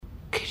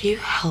Could you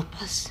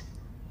help us,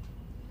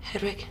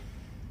 Hedrick?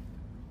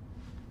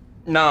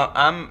 No,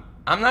 I'm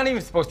not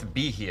even supposed to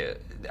be here.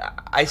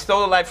 I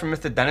stole a light from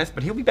Mr. Dennis,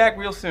 but he'll be back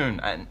real soon.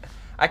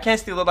 I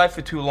can't steal a light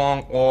for too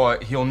long, or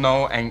he'll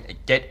know and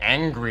get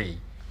angry,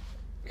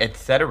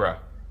 etc.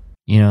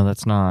 You know,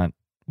 that's not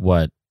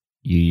what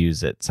you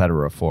use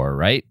etc. for,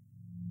 right?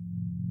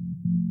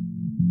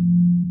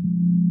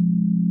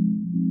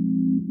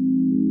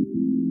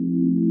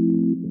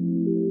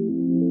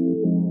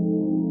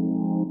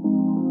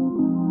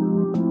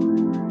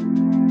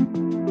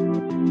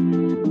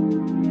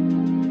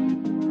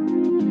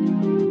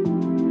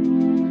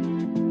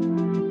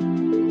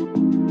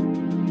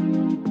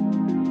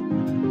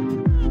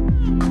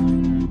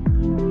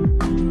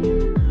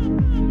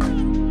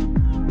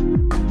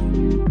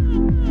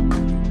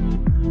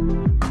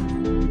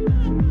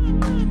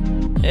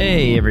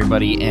 Hey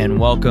everybody, and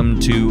welcome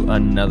to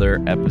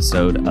another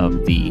episode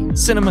of the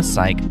Cinema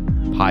Psych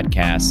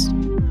Podcast,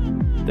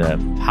 the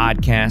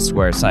podcast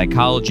where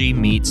psychology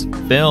meets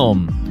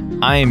film.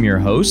 I am your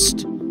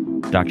host,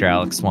 Dr.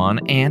 Alex Swan,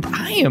 and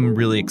I am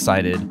really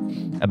excited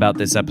about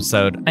this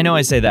episode. I know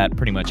I say that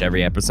pretty much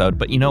every episode,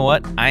 but you know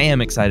what? I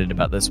am excited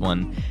about this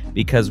one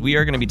because we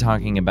are going to be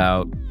talking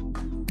about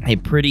a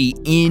pretty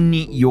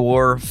in-your-face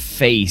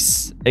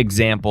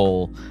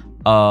example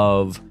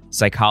of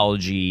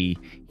psychology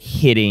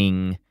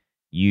hitting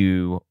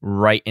you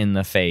right in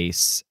the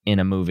face in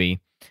a movie.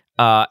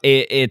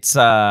 It's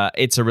a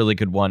really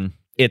good one.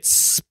 It's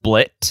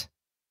Split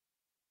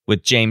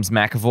with James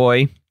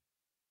McAvoy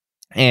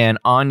and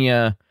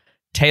Anya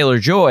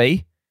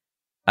Taylor-Joy,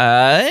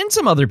 and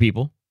some other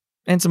people,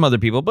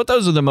 but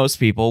those are the most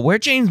people, where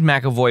James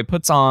McAvoy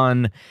puts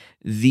on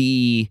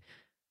the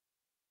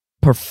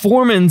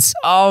performance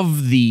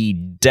of the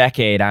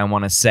decade, I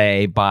want to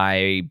say,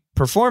 by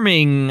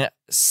performing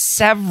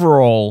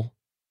several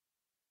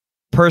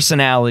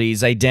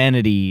personalities,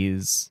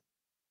 identities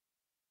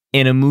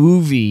in a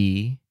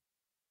movie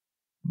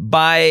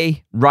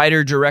by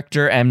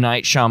writer-director M.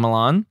 Night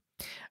Shyamalan.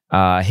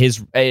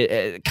 His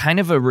kind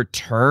of a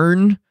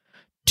return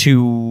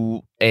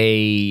to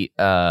a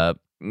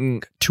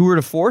tour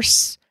de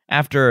force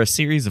after a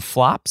series of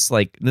flops.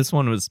 Like, this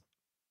one was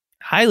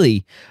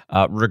highly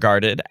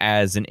regarded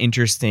as an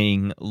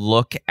interesting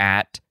look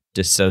at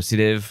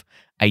dissociative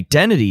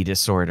identity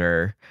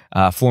disorder,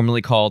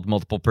 formerly called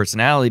multiple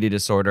personality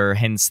disorder,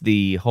 hence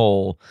the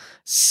whole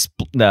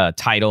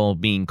title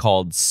being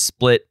called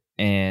Split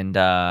and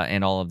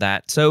all of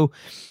that. So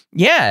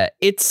yeah,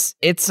 it's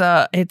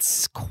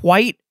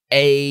quite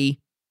a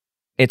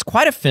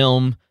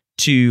film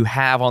to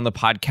have on the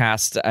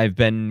podcast. I've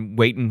been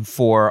waiting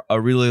for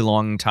a really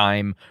long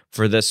time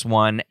for this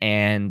one,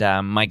 and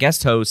my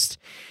guest host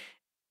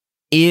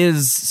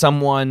is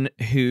someone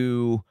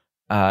who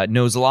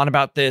knows a lot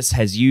about this,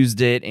 has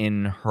used it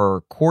in her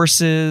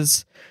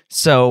courses.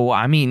 So,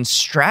 I mean,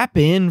 strap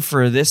in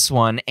for this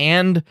one.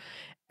 And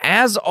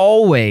as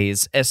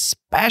always,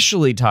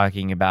 especially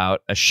talking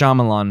about a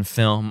Shyamalan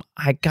film,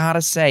 I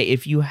gotta say,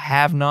 if you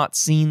have not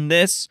seen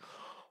this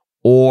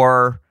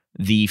or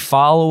the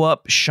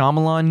follow-up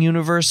Shyamalan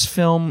universe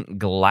film,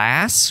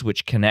 Glass,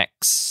 which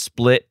connects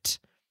Split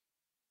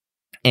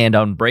and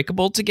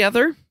Unbreakable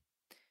together,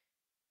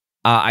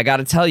 I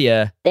gotta tell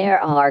you,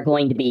 there are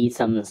going to be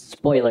some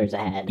spoilers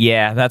ahead.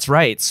 Yeah, that's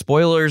right.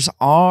 Spoilers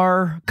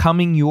are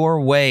coming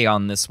your way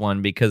on this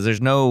one, because there's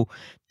no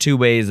two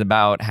ways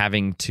about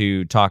having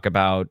to talk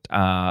about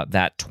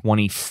that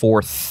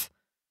 24th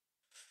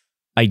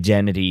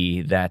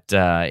identity that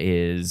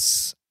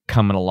is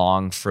coming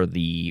along for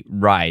the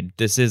ride.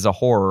 This is a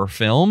horror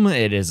film.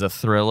 It is a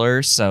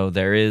thriller, so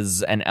there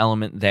is an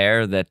element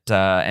there that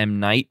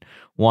M. Night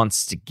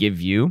wants to give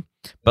you.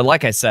 But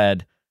like I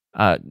said,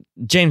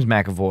 James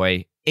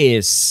McAvoy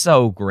is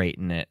so great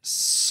in it.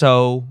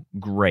 So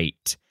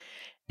great.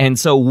 And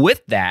so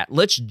with that,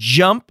 let's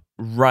jump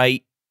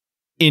right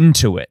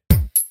into it.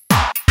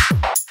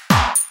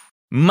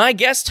 My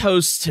guest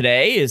host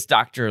today is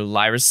Dr.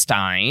 Lyra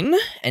Stein,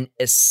 an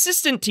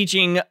assistant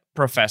teaching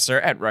professor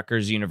at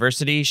Rutgers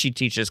University. She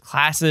teaches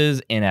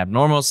classes in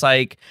abnormal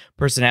psych,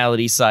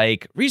 personality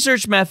psych,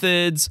 research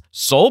methods,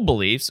 soul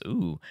beliefs,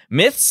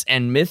 myths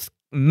and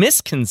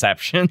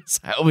misconceptions,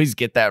 I always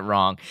get that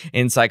wrong,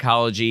 in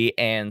psychology,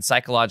 and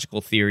psychological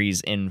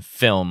theories in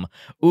film.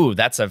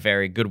 That's a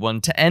very good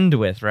one to end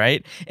with,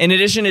 right? In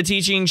addition to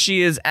teaching,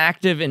 she is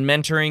active in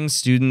mentoring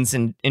students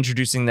and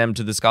introducing them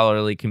to the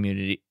scholarly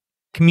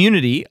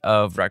community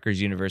of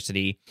Rutgers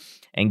University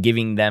and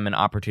giving them an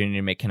opportunity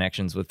to make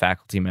connections with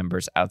faculty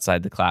members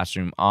outside the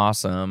classroom.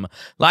 Awesome.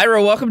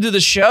 Lyra, welcome to the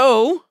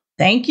show.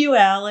 Thank you,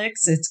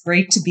 Alex. It's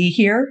great to be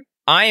here.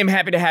 I am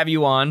happy to have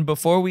you on.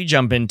 Before we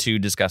jump into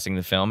discussing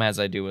the film, as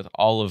I do with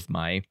all of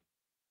my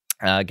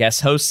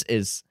guest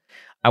hosts,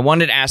 I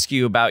wanted to ask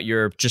you about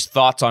your just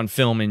thoughts on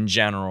film in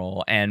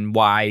general, and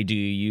why do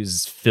you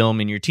use film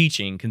in your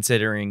teaching,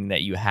 considering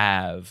that you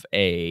have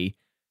a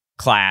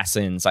class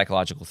in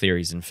psychological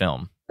theories in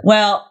film?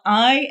 Well,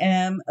 I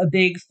am a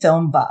big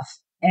film buff,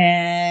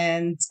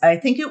 and I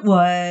think it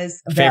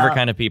was about... Favorite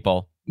kind of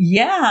people.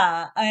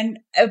 Yeah. And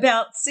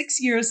about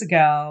 6 years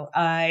ago,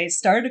 I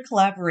started a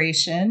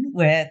collaboration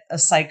with a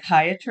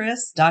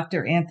psychiatrist,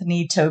 Dr.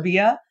 Anthony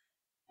Tobia,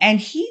 and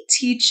he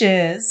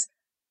teaches,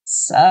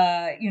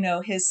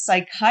 his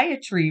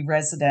psychiatry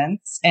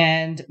residents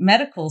and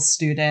medical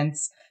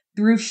students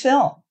through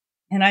film.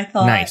 And I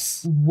thought,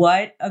 Nice.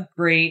 what a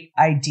great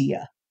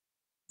idea.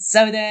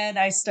 So then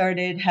I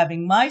started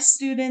having my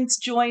students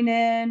join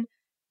in.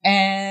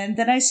 And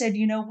then I said,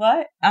 you know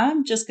what?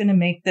 I'm just going to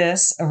make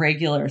this a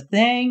regular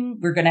thing.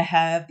 We're going to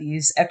have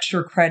these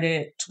extra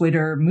credit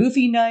Twitter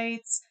movie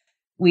nights.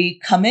 We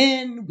come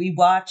in, we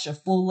watch a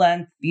full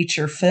length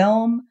feature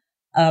film,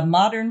 a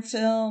modern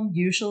film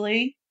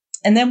usually.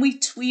 And then we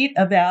tweet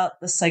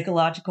about the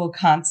psychological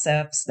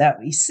concepts that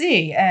we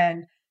see.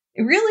 And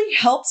it really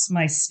helps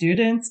my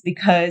students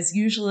because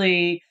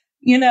usually,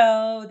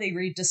 they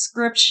read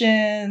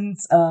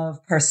descriptions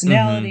of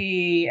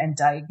personality and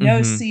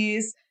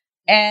diagnoses,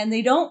 and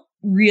they don't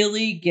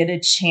really get a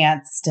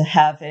chance to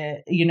have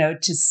it,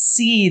 to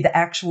see the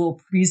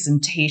actual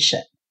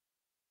presentation.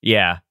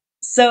 Yeah.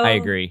 So I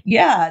agree.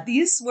 Yeah,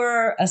 these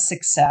were a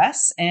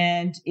success.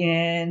 And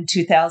in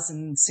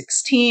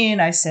 2016,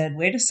 I said,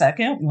 wait a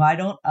second, why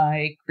don't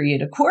I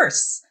create a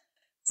course?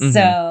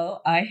 So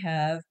I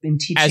have been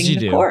teaching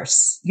the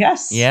course.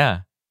 Yes.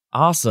 Yeah.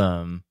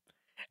 Awesome.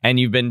 And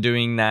you've been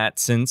doing that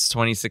since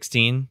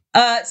 2016?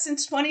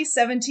 Since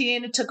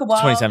 2017. It took a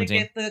while to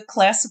get the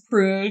class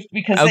approved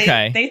because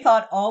they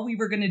thought all we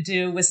were going to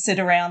do was sit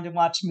around and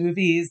watch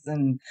movies.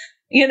 And,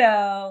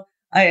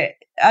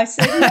 I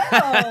said,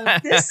 no,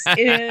 this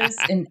is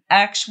an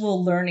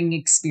actual learning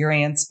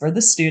experience for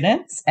the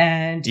students.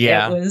 And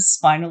it was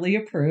finally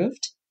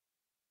approved.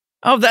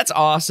 Oh, that's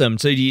awesome.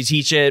 So do you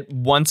teach it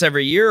once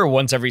every year or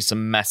once every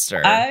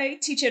semester? I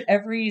teach it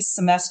every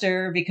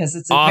semester because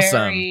it's a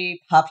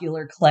very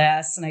popular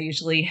class. And I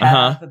usually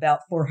have about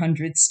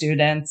 400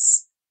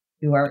 students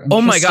who are interested.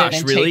 Oh my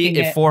gosh, in really?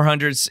 taking If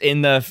 400's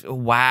in the...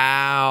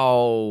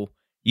 Wow.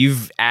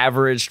 You've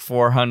averaged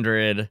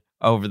 400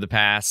 over the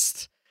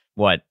past,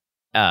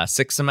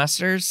 6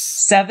 semesters?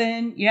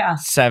 7, yeah.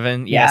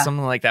 7, yeah,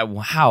 something like that.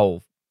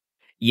 Wow.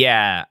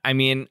 Yeah, I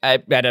mean,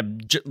 at a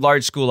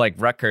large school like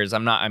Rutgers,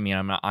 I'm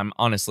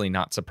honestly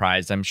not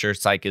surprised. I'm sure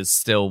psych is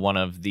still one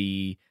of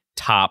the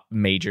top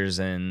majors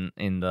in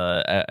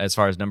the as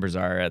far as numbers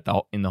are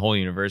in the whole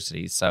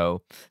university.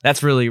 So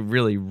that's really,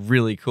 really,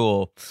 really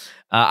cool.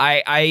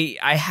 I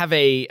have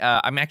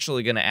I'm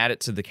actually going to add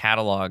it to the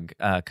catalog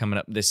coming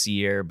up this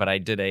year, but I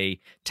did a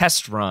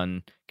test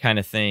run kind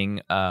of thing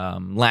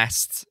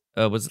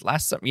was it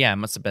last summer? Yeah, it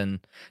must have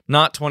been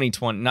not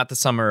 2020, not the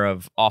summer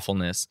of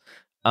awfulness.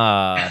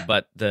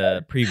 But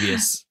the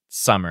previous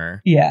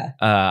summer,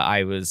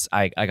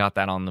 I got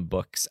that on the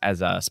books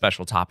as a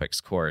special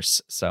topics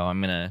course. So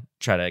I'm gonna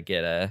try to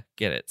get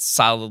it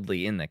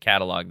solidly in the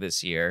catalog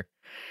this year.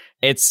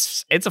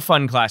 It's a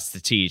fun class to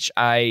teach.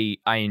 I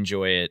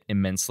enjoy it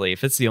immensely.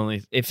 If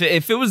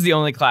it was the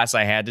only class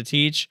I had to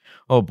teach,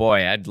 oh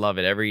boy, I'd love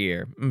it every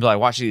year. I'd be like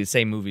watching the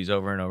same movies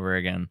over and over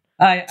again.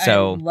 I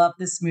love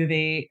this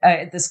movie,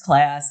 this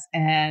class.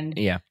 And,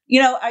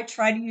 I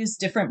try to use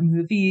different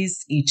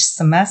movies each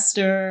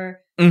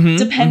semester,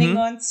 depending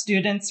on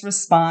students'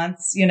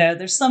 response.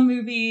 There's some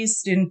movies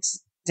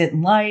students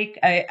didn't like.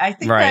 I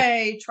think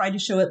I try to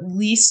show at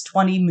least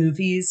 20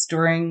 movies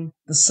during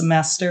the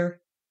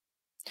semester.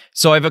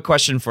 So I have a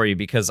question for you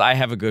because I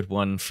have a good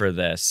one for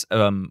this.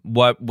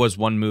 What was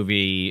one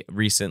movie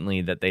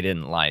recently that they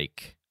didn't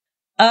like?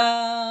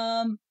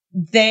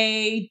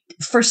 They,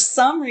 for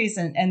some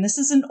reason, and this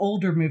is an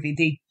older movie,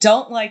 they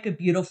don't like A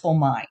Beautiful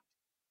Mind.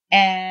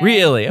 And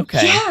really?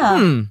 Okay.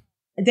 Yeah.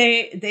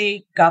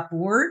 They got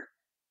bored.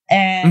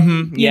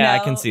 And I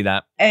can see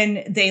that.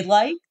 And they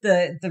like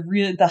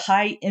the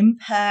high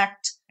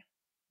impact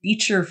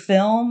feature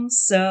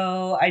films.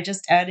 So I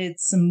just added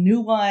some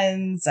new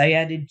ones. I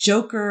added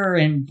Joker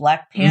and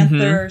Black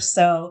Panther.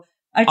 So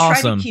I try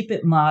to keep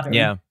it modern.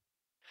 Yeah.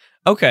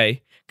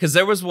 Okay. Because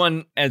there was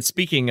one, and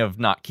speaking of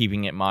not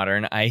keeping it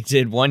modern, I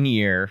did one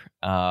year,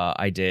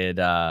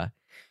 in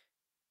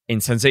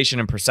Sensation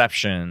and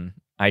Perception,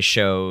 I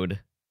showed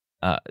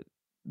the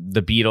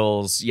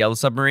Beatles' Yellow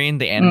Submarine,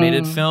 the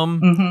animated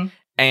film,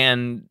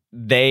 and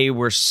they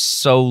were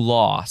so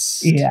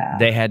lost. Yeah.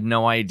 They had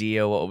no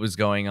idea what was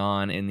going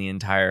on in the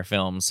entire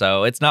film.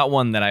 So it's not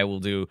one that I will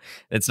do.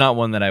 It's not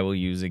one that I will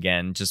use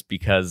again just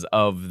because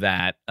of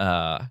that,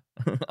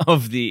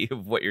 of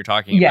what you're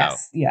talking about.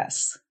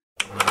 Yes.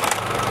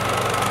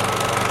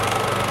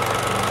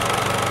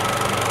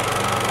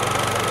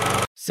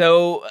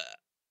 So,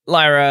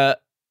 Lyra,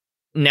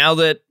 now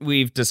that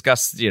we've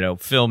discussed,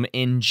 film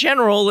in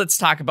general, let's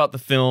talk about the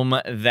film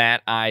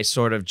that I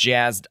sort of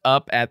jazzed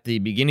up at the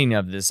beginning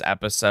of this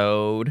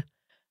episode,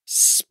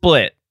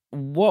 Split.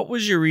 What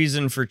was your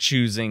reason for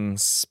choosing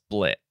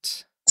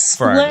Split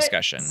for our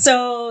discussion?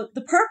 So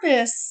the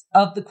purpose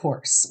of the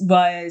course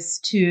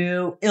was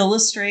to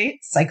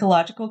illustrate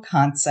psychological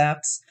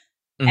concepts.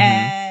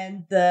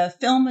 And the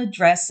film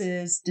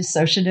addresses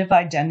dissociative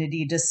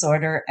identity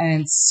disorder,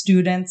 and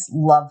students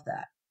love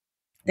that.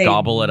 They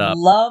Gobble it up.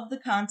 love the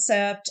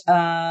concept.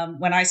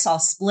 When I saw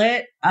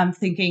Split, I'm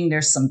thinking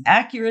there's some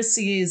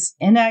accuracies,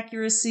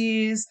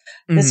 inaccuracies.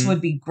 This Mhm.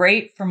 would be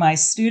great for my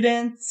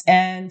students.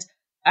 And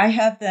I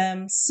have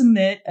them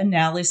submit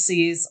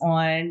analyses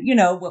on,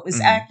 what was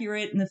Mhm.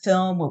 accurate in the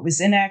film, what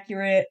was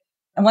inaccurate.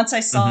 And once I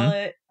saw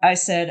it, I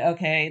said,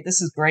 okay,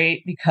 this is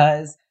great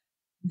because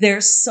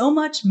there's so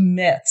much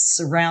myth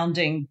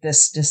surrounding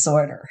this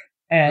disorder.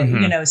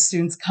 And,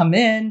 students come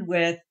in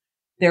with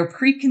their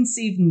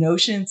preconceived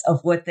notions of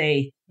what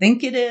they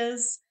think it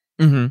is.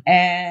 Mhm.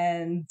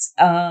 And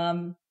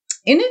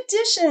in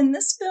addition,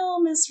 this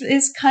film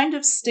is kind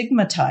of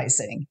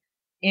stigmatizing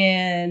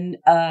in,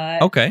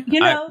 Okay.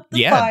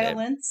 the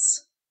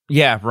violence.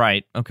 Yeah,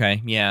 right.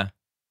 Okay, yeah.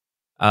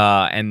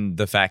 And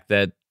the fact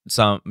that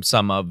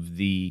some of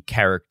the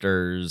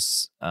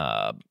characters'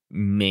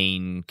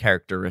 main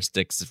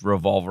characteristics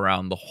revolve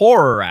around the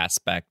horror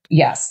aspect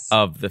Yes.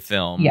 of the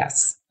film.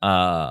 Yes.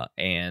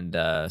 And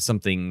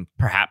something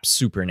perhaps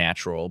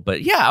supernatural.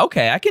 But yeah,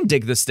 okay, I can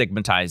dig the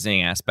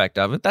stigmatizing aspect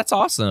of it. That's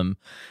awesome.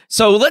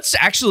 So let's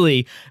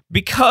actually,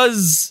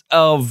 because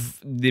of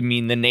the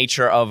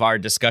nature of our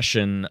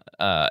discussion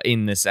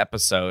in this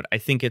episode, I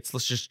think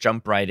let's just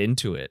jump right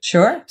into it.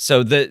 Sure.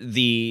 So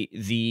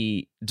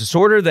the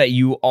disorder that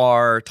you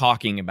are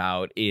talking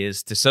about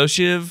is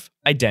dissociative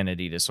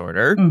identity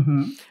disorder.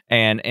 Mm-hmm.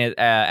 And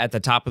at the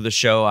top of the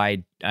show,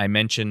 I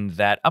mentioned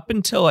that up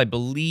until I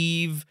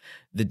believe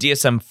the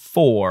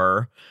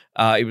DSM-4,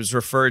 it was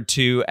referred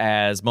to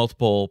as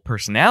multiple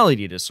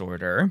personality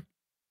disorder.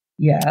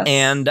 Yes.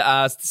 And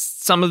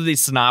some of the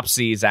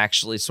synopses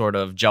actually sort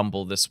of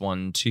jumble this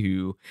one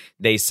to,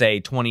 they say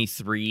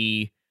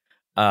 23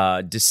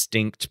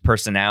 distinct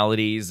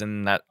personalities,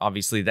 and that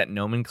obviously that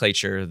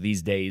nomenclature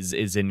these days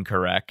is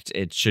incorrect.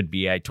 It should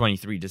be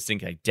 23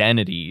 distinct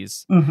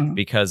identities Mm-hmm.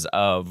 because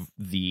of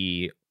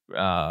the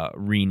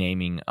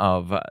renaming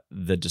of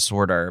the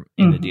disorder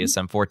in the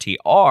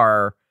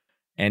DSM-4-TR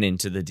and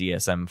into the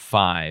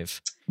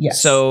DSM-5.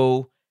 Yes.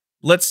 So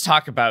let's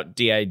talk about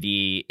DID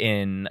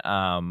in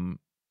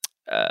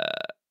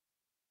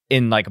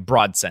like a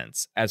broad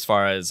sense, as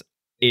far as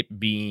it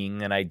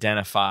being an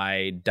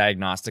identified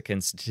diagnostic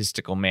and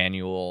statistical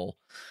manual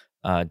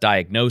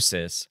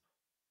diagnosis.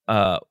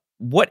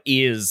 What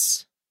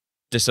is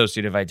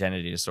dissociative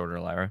identity disorder,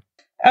 Lyra?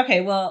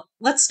 Okay, well,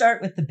 let's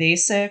start with the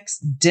basics.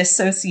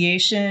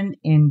 Dissociation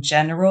in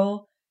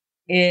general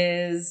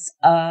is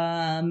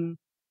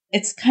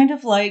it's kind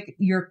of like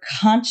your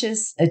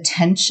conscious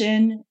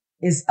attention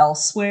is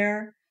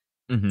elsewhere.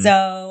 Mm-hmm.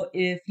 So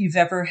if you've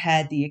ever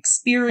had the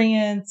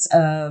experience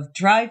of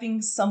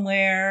driving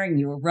somewhere and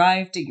you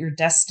arrived at your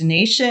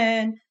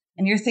destination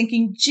and you're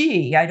thinking,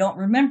 gee, I don't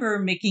remember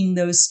making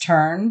those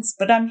turns,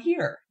 but I'm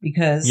here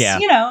because,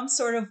 I'm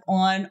sort of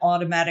on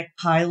automatic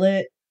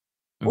pilot.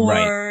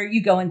 Or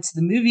you go into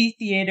the movie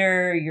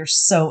theater, you're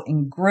so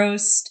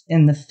engrossed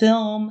in the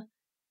film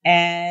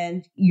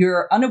and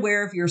you're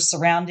unaware of your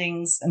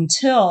surroundings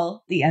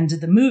until the end of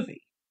the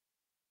movie.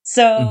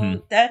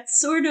 So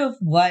that's sort of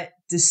what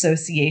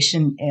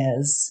dissociation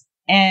is.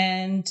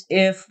 And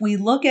if we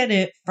look at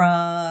it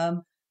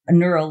from a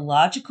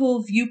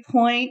neurological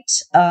viewpoint,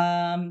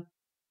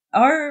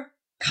 our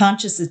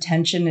conscious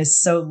attention is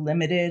so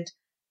limited.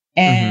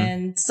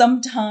 And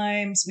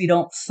sometimes we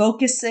don't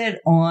focus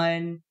it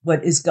on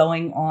what is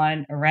going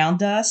on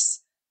around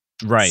us.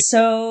 Right.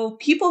 So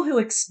people who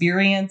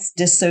experience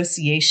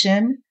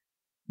dissociation,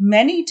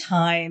 many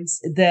times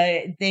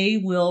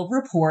they will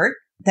report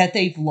that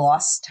they've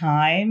lost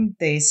time.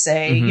 They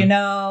say,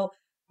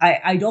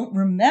 I don't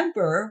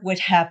remember what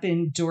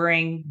happened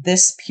during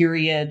this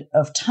period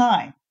of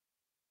time.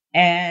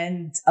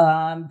 And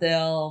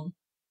they'll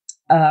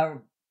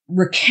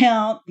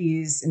recount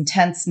these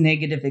intense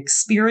negative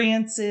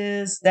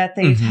experiences that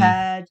they've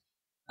had.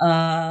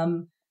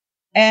 And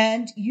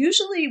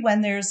usually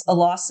when there's a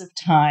loss of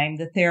time,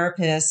 the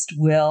therapist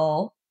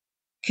will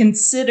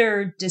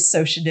consider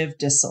dissociative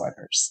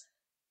disorders.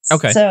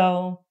 Okay.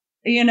 So,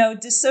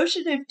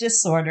 dissociative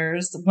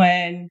disorders,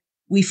 when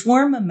we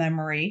form a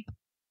memory,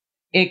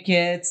 it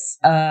gets,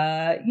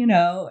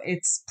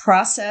 it's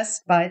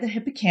processed by the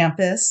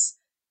hippocampus.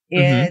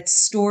 It's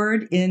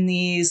stored in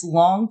these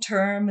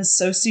long-term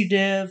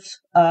associative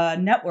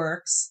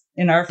networks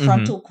in our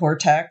frontal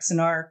cortex and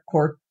our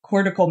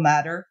cortical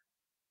matter.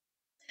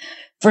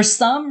 For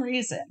some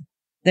reason,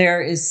 there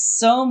is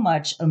so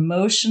much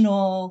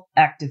emotional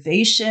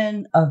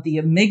activation of the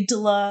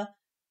amygdala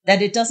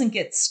that it doesn't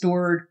get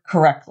stored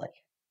correctly.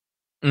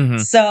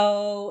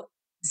 So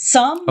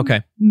some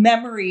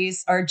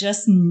memories are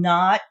just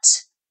not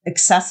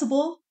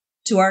accessible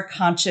to our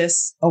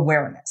conscious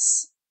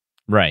awareness.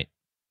 Right.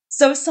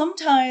 So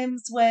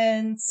sometimes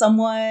when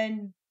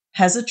someone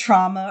has a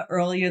trauma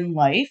early in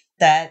life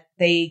that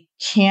they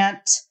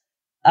can't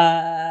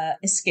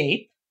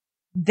escape,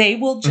 they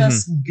will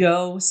just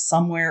go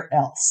somewhere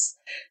else.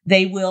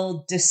 They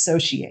will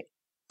dissociate.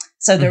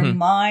 So their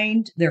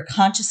mind, their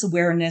conscious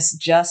awareness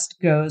just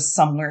goes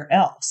somewhere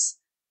else.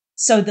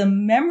 So the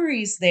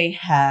memories they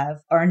have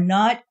are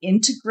not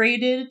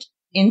integrated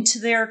into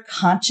their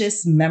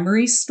conscious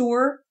memory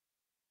store.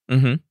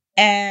 Mm-hmm.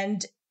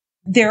 And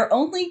they're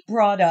only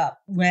brought up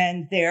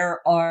when there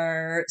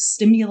are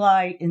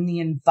stimuli in the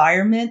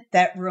environment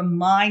that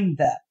remind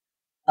them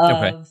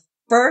of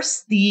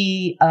first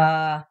the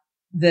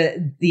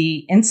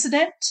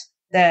incident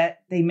that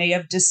they may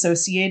have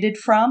dissociated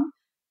from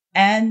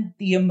and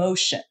the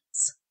emotions.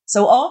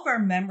 So all of our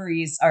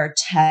memories are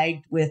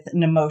tagged with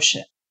an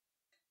emotion.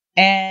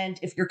 And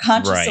if your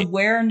conscious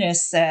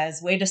awareness says,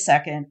 wait a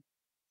second,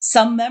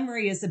 some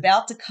memory is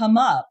about to come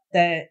up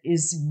that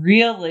is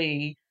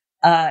really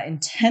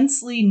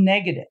intensely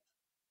negative,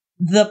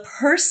 the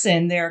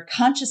person, their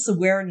conscious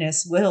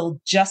awareness will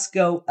just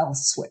go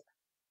elsewhere.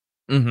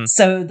 Mm-hmm.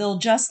 So they'll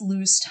just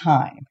lose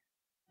time.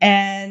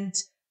 And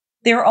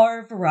there are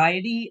a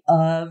variety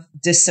of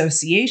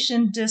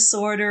dissociation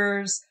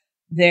disorders.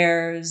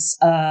 There's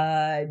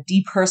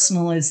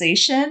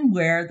depersonalization,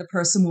 where the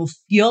person will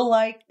feel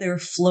like they're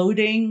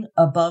floating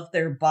above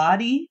their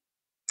body.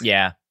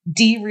 Yeah.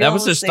 Derealization. That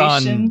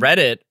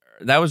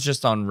was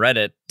just on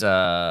Reddit.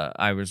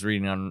 I was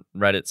reading on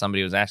Reddit.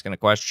 Somebody was asking a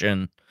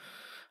question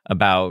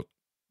about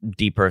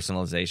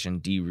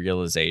depersonalization,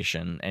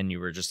 derealization, and you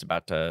were just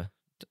about to.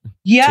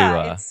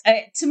 Yeah,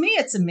 to me,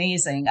 it's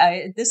amazing.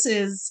 This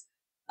is,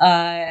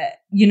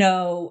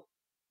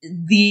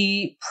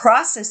 the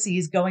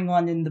processes going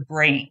on in the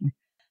brain.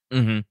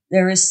 Mm-hmm.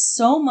 There is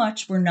so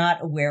much we're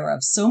not aware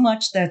of, so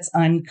much that's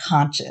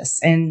unconscious.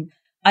 And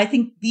I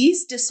think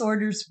these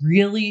disorders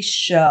really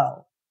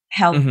show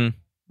how,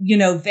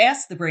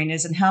 vast the brain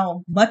is and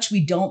how much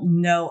we don't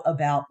know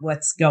about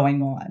what's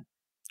going on.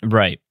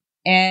 Right.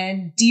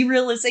 And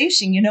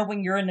derealization,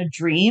 when you're in a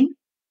dream,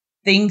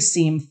 things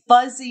seem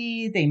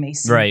fuzzy, they may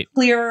seem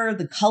clearer,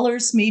 the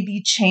colors may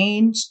be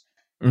changed.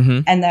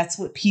 Mm-hmm. And that's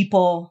what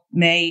people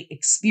may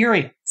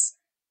experience.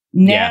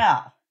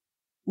 Now,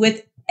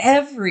 with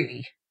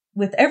every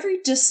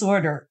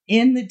disorder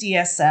in the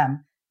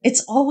DSM,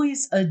 it's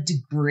always a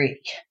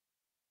degree.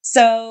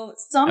 So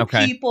some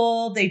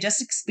people, they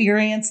just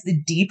experience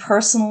the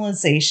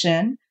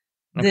depersonalization,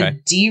 the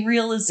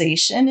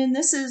derealization, and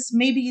this is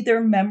maybe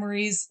their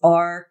memories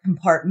are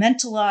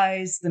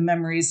compartmentalized, the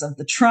memories of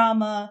the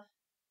trauma.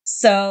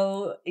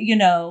 So,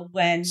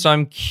 So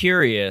I'm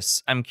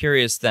curious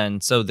then.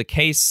 So the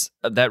case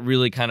that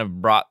really kind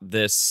of brought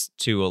this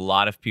to a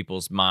lot of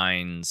people's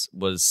minds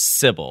was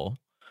Sybil,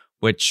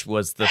 which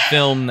was a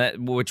film that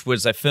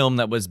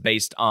was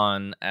based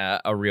on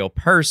a real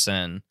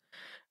person,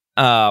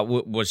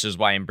 which is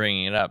why I'm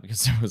bringing it up,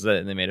 because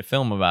they made a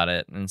film about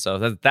it. And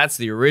so that's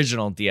the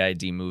original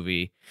DID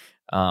movie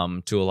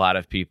to a lot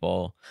of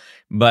people.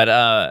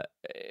 But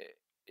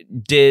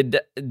did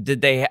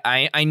they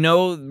I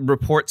know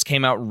reports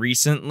came out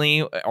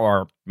recently,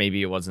 or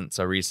maybe it wasn't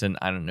so recent,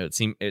 I don't know,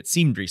 it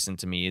seemed recent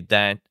to me,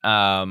 that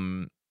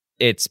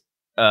it's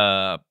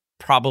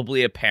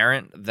probably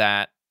apparent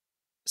that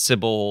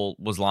Sybil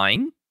was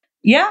lying.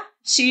 Yeah,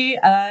 she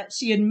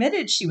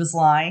admitted she was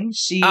lying.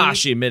 She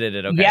admitted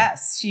it. Okay.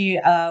 Yes, she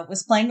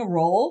was playing a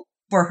role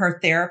for her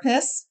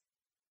therapist.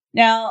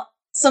 Now,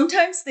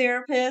 sometimes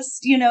therapists,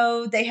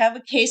 they have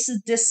a case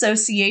of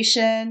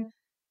dissociation.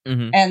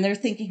 Mm-hmm. And they're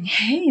thinking,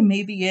 hey,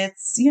 maybe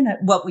it's,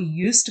 what we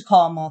used to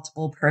call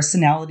multiple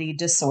personality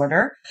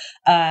disorder,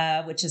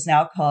 which is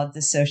now called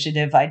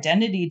dissociative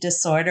identity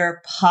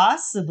disorder.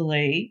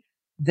 Possibly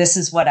this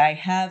is what I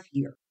have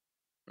here.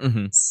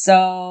 Mm-hmm.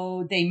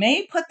 So they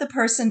may put the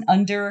person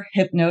under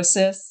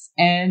hypnosis,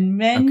 and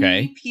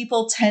many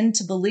people tend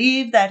to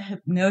believe that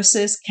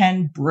hypnosis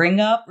can bring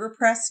up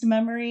repressed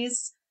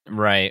memories.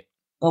 Right.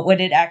 But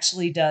what it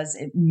actually does,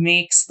 it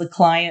makes the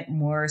client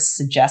more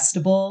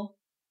suggestible.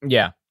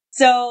 Yeah.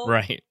 So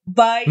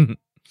by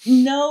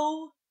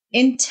no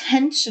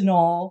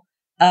intentional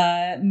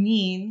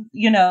mean,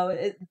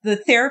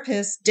 the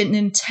therapist didn't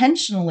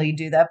intentionally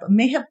do that, but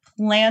may have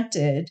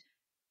planted,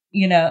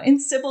 in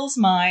Sybil's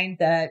mind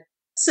that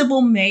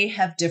Sybil may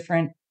have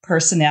different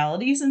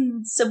personalities,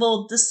 and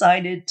Sybil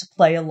decided to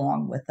play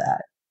along with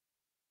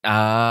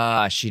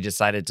that. She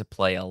decided to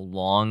play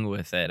along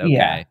with it.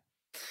 Okay.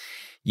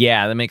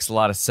 Yeah, that makes a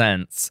lot of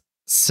sense.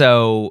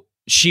 So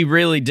she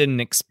really didn't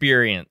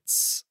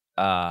experience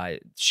any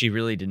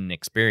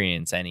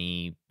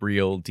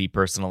real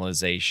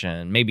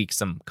depersonalization, maybe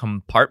some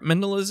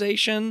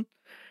compartmentalization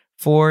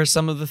for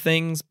some of the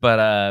things,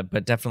 but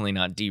definitely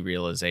not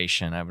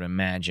derealization, I would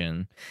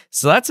imagine.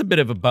 So that's a bit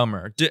of a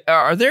bummer.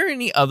 Are there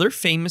any other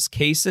famous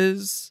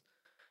cases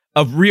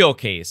of real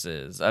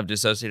cases of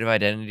dissociative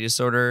identity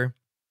disorder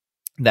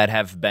that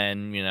have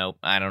been,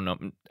 I don't know,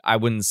 I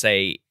wouldn't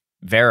say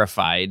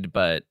verified,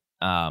 but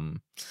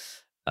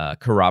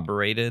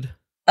corroborated?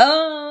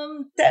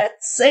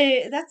 That's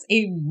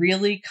a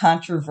really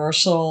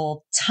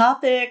controversial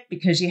topic,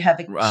 because you have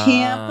a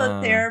camp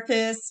of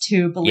therapists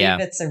who believe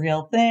it's a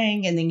real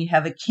thing, and then you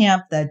have a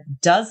camp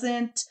that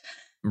doesn't.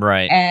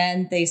 Right.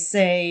 And they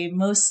say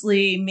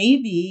mostly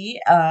maybe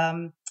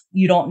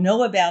you don't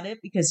know about it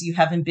because you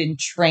haven't been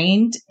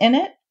trained in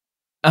it.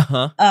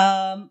 Uh-huh.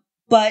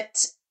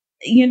 But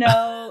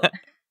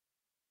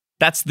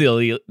That's the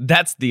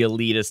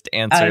elitist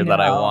answer that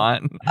I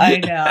want. I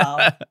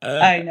know.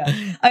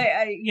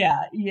 Yeah,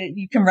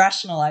 you can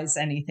rationalize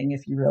anything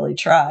if you really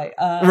try.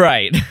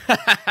 Right.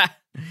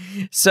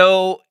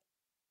 So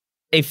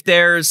if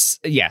there's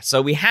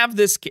so we have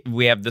this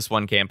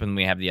one camp and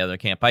we have the other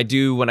camp. I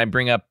do, when I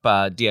bring up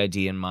DID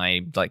in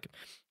my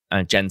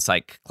Gen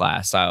Psych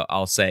class,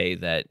 I'll say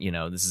that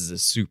this is a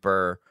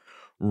super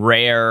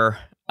rare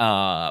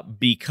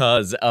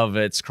because of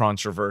its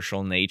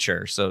controversial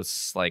nature. So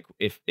it's like,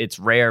 if it's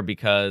rare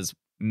because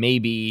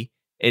maybe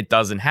it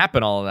doesn't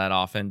happen all that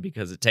often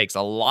because it takes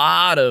a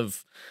lot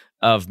of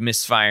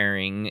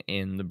misfiring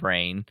in the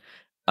brain,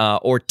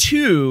 or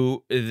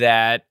two,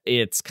 that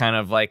it's kind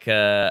of like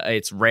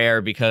it's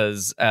rare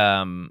because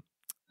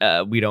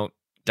we don't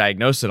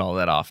diagnose it all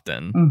that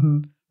often. Mm-hmm.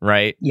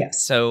 Right?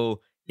 Yes. So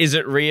is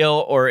it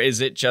real, or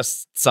is it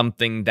just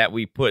something that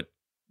we put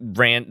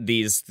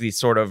these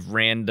sort of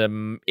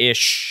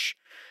random-ish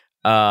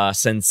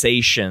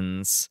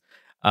sensations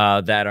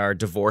that are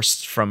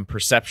divorced from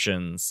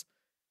perceptions?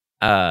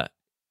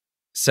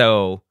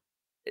 So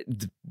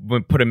we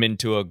put them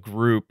into a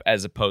group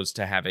as opposed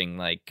to having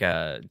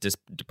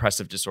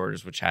depressive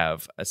disorders, which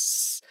have a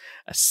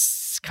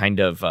kind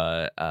of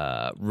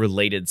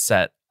related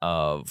set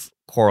of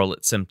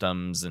correlate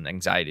symptoms and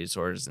anxiety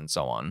disorders and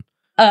so on.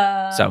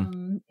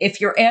 If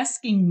you're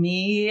asking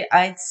me,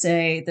 I'd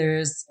say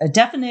there's a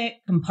definite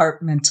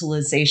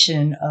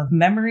compartmentalization of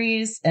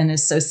memories and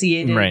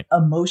associated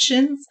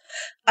emotions.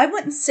 I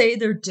wouldn't say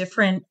they're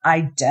different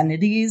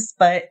identities,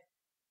 but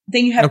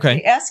then you have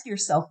to ask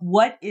yourself,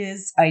 what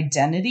is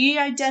identity?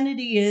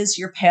 Identity is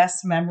your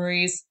past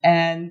memories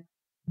and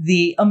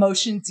the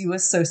emotions you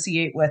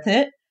associate with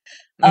it.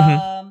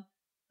 Mm-hmm.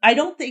 I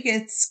don't think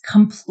it's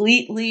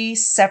completely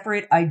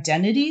separate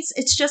identities.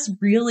 It's just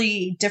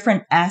really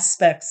different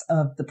aspects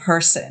of the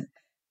person.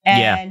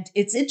 And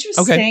it's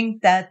interesting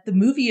that the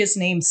movie is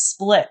named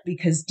Split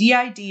because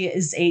DID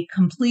is a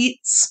complete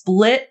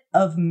split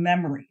of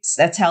memories.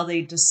 That's how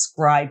they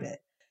describe it.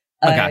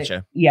 I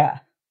gotcha.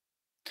 Yeah.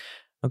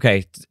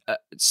 Okay.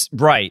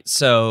 Right.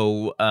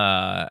 So,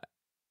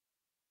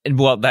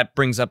 that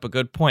brings up a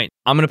good point.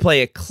 I'm going to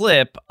play a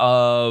clip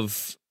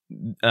of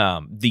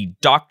the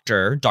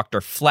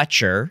Dr.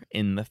 Fletcher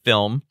in the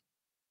film,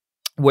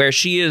 where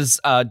she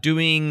is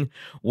doing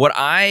what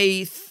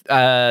I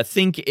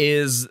think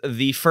is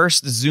the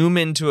first zoom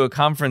into a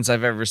conference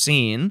I've ever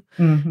seen.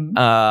 Mm-hmm.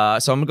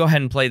 So I'm going to go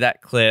ahead and play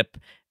that clip,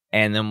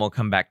 and then we'll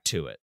come back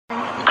to it.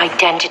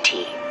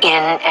 Identity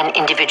in an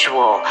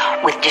individual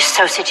with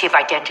dissociative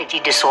identity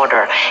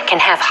disorder can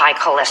have high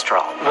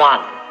cholesterol. 1.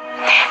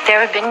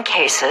 There have been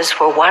cases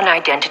where one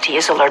identity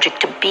is allergic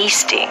to bee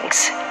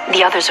stings,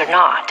 the others are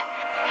not.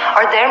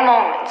 Are there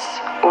moments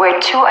where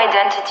two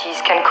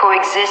identities can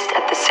coexist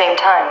at the same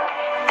time?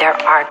 There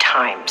are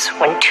times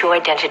when two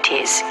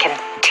identities can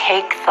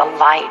take the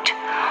light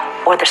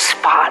or the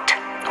spot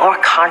or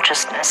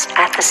consciousness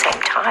at the same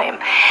time.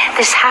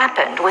 This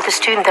happened with a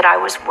student that I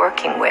was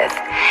working with,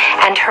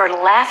 and her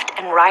left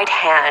and right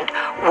hand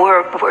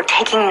were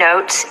taking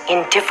notes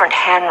in different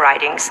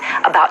handwritings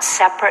about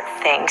separate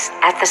things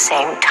at the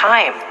same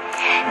time.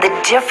 The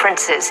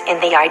differences in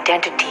the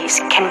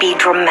identities can be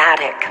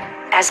dramatic,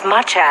 as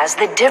much as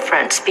the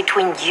difference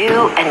between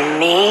you and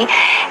me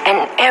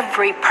and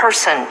every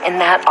person in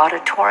that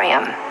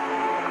auditorium.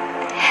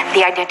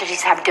 The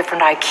identities have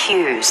different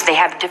IQs. They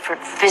have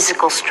different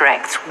physical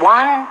strengths.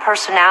 One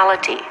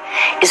personality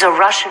is a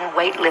Russian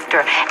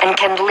weightlifter and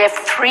can lift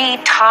 3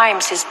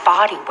 times his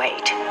body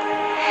weight.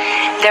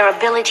 Their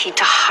ability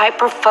to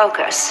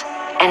hyper-focus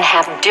and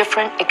have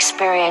different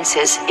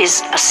experiences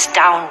is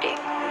astounding.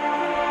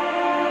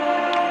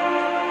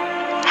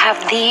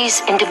 Have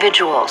these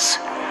individuals,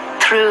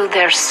 through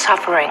their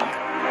suffering,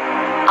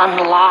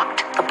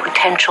 unlocked the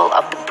potential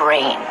of the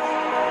brain?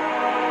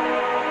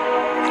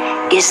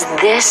 Is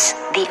this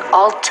the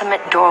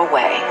ultimate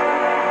doorway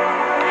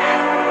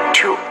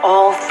to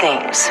all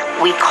things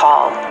we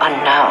call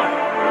unknown?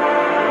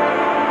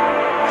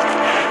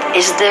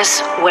 Is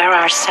this where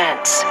our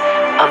sense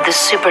of the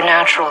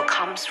supernatural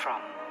comes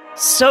from?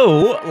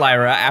 So,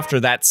 Lyra,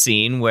 after that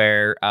scene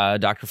where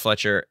Dr.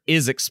 Fletcher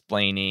is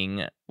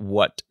explaining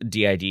what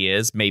DID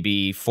is,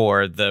 maybe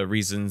for the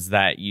reasons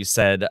that you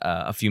said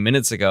a few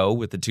minutes ago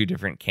with the two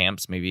different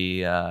camps,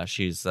 maybe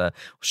she's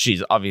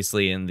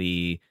obviously in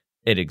the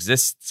it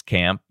exists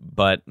camp,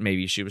 but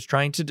maybe she was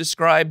trying to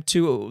describe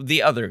to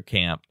the other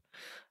camp.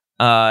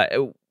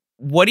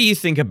 What do you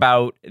think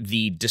about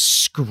the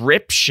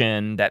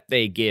description that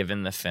they give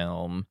in the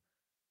film,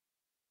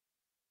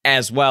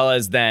 as well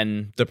as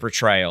then the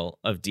portrayal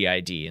of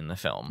DID in the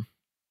film?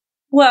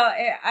 Well,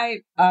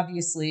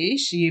 obviously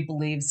she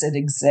believes it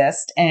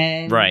exists,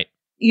 and right.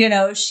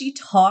 She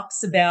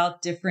talks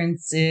about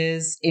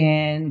differences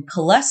in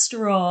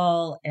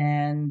cholesterol,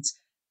 and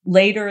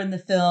later in the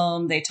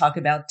film, they talk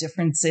about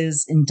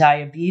differences in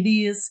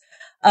diabetes.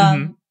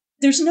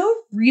 There's no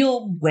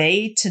real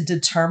way to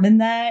determine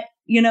that.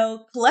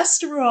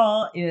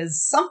 cholesterol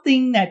is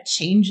something that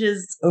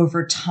changes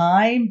over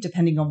time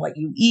depending on what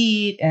you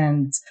eat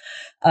and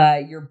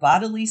your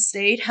bodily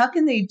state. How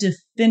can they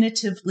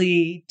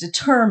definitively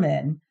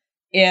determine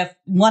if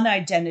one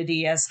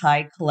identity has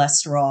high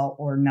cholesterol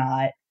or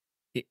not?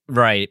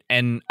 Right.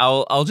 And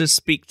I'll just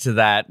speak to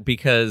that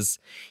because,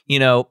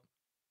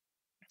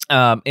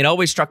 it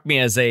always struck me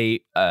as a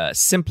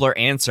simpler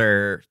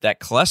answer that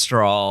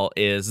cholesterol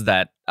is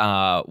that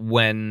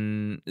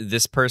when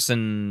this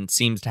person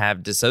seems to have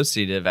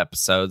dissociative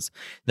episodes,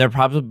 they're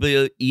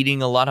probably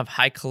eating a lot of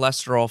high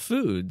cholesterol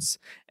foods.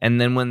 And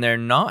then when they're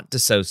not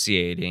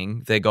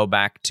dissociating, they go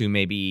back to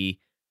maybe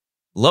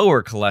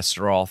lower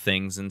cholesterol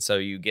things. And so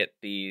you get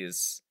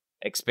these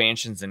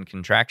expansions and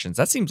contractions.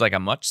 That seems like a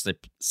much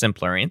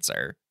simpler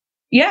answer.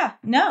 Yeah,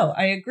 no,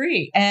 I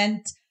agree.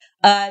 And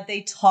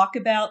they talk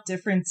about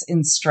difference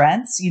in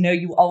strengths.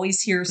 You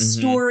always hear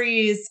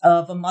stories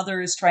of a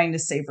mother who's trying to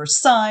save her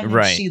son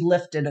and she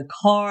lifted a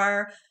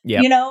car.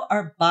 Yep.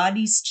 Our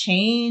bodies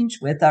change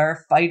with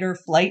our fight or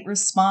flight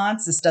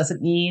response. This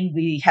doesn't mean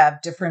we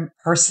have different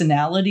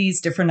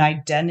personalities, different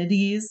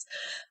identities.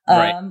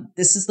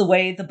 This is the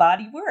way the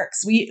body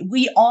works.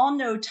 We all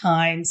know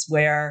times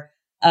where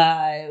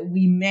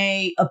we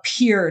may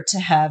appear to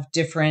have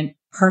different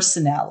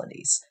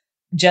personalities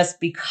just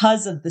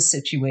because of the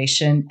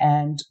situation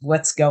and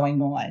what's going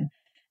on.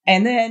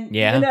 And then,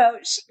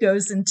 she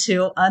goes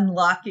into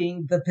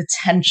unlocking the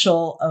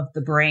potential of the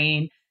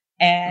brain.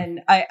 And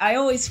I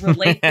always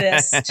relate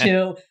this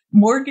to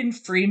Morgan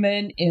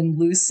Freeman in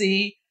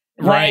Lucy.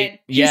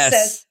 Right. He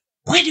says,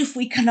 what if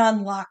we can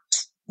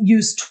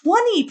use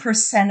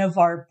 20% of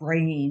our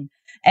brain?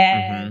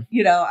 And,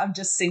 I'm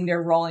just sitting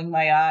there rolling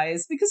my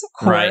eyes because, of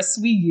course,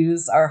 we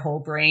use our whole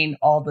brain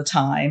all the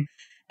time.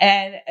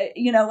 And,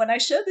 when I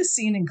show this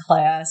scene in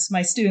class,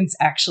 my students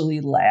actually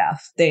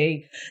laugh.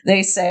 They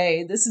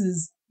say, this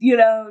is,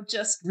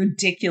 just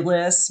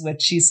ridiculous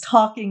what she's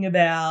talking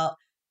about.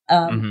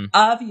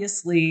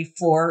 Obviously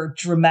for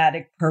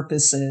dramatic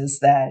purposes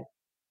that,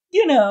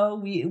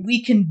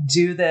 we can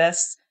do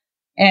this.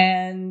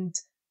 And,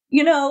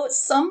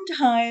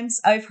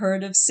 sometimes I've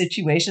heard of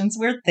situations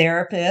where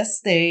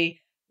therapists, they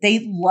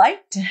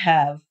like to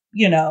have,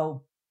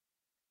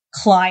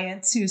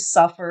 clients who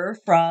suffer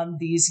from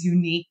these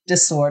unique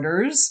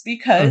disorders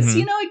because,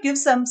 it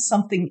gives them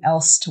something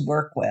else to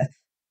work with.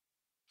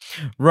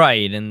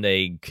 Right. And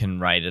they can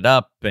write it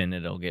up and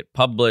it'll get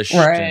published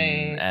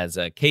and as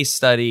a case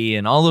study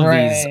and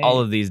all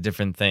of these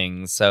different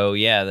things. So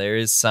yeah, there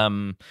is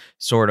some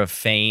sort of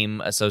fame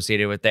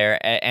associated with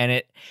there. And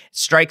it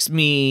strikes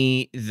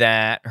me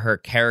that her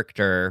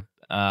character,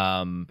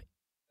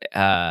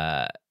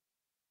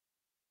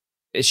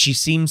 she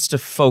seems to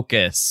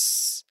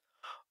focus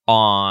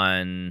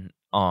on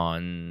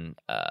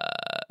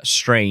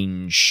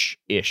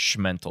strange-ish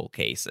mental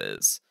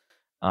cases.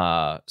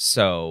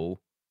 So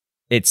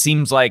it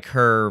seems like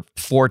her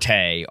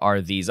forte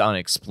are these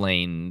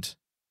unexplained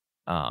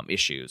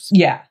issues.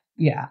 Yeah.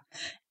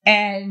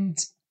 And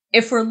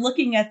if we're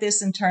looking at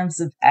this in terms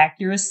of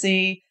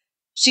accuracy,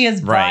 she has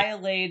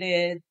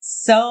violated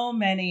so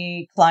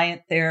many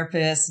client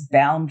therapist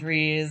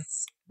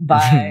boundaries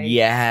by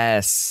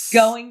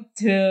going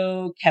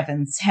to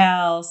Kevin's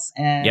house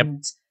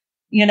and,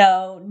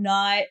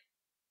 not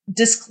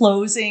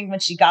disclosing when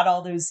she got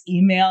all those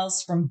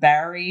emails from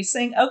Barry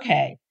saying,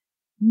 okay,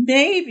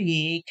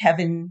 maybe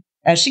Kevin,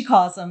 as she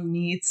calls him,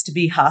 needs to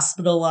be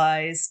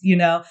hospitalized,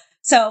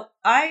 So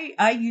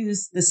I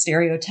use the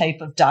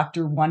stereotype of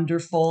Dr.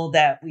 Wonderful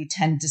that we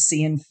tend to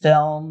see in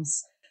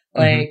films,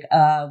 like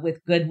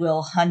with Good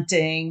Will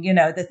Hunting.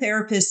 The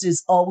therapist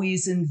is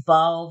always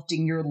involved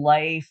in your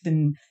life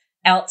and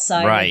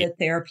outside of the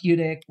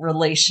therapeutic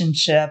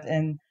relationship.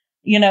 And,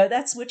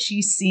 that's what she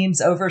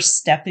seems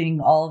overstepping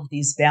all of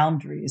these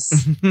boundaries.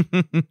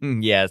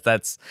 Yes,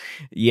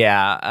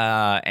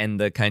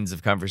 and the kinds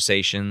of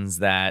conversations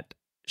that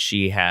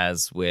she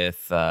has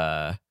with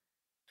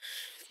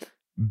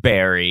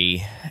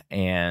Barry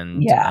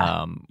and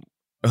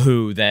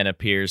who then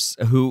appears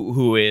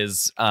who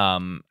is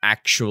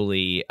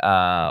actually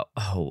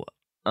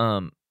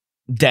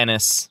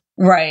Dennis,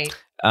 right,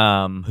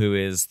 who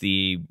is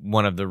the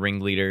one of the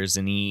ringleaders,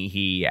 and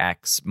he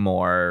acts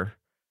more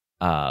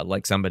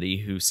like somebody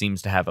who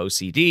seems to have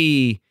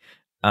OCD,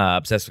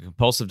 obsessive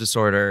compulsive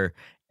disorder,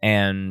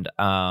 and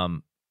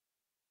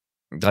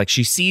like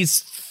she sees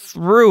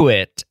through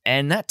it,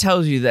 and that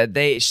tells you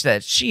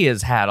that she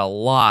has had a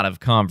lot of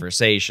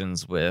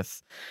conversations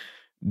with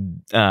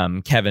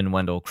Kevin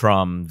Wendell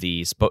Crumb,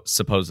 the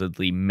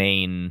supposedly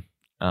main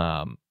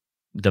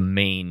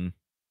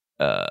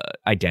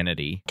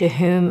identity. To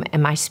whom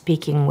am I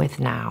speaking with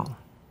now?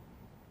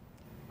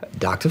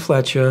 Dr.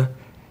 Fletcher,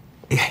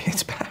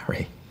 it's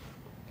Barry.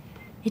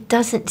 It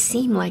doesn't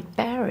seem like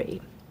Barry.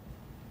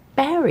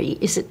 Barry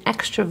is an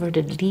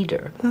extroverted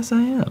leader. Yes,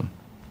 I am.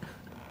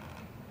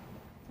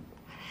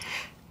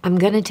 I'm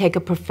going to take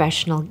a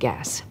professional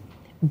guess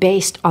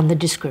based on the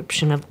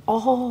description of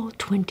all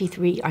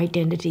 23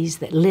 identities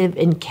that live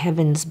in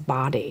Kevin's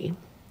body.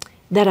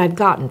 that I've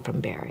gotten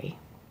from Barry.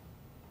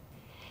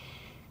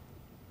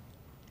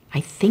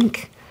 I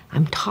think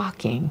I'm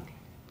talking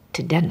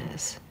to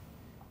Dennis.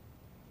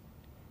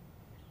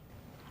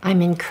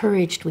 I'm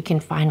encouraged we can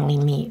finally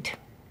meet.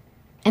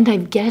 And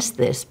I've guessed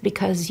this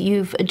because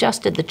you've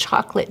adjusted the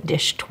chocolate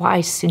dish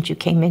twice since you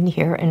came in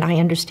here, and I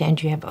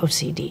understand you have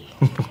OCD.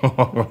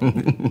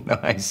 No,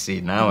 I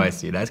see. Now I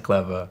see. That's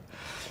clever.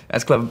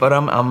 That's clever. But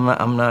I'm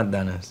not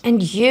Dennis.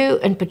 And you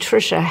and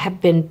Patricia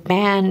have been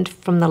banned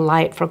from the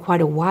light for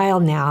quite a while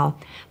now,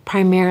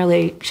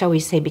 primarily, shall we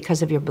say,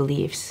 because of your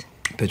beliefs.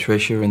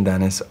 Patricia and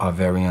Dennis are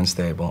very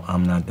unstable.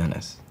 I'm not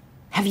Dennis.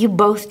 Have you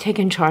both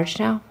taken charge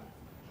now?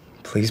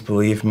 Please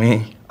believe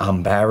me.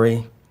 I'm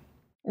Barry.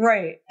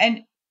 Right.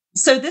 And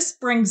so this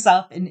brings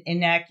up an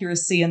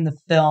inaccuracy in the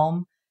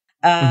film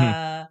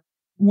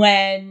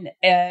when,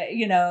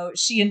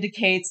 she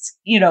indicates,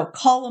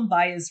 call him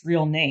by his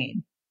real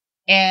name.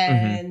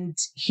 And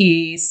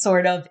he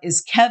sort of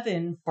is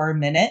Kevin for a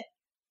minute.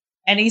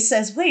 And he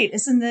says, wait,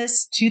 isn't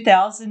this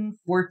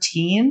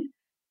 2014?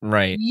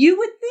 Right. You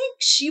would think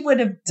she would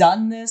have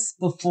done this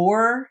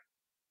before.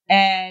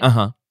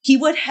 And he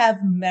would have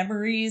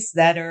memories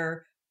that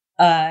are,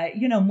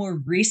 more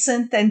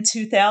recent than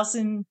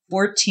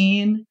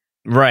 2014.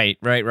 Right.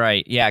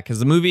 Yeah, because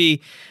the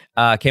movie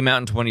came out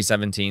in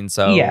 2017.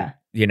 So,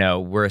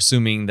 we're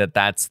assuming that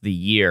that's the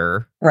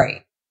year.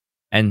 Right.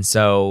 And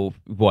so,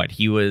 what?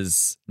 He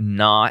was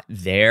not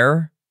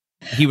there?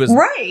 He was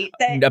right.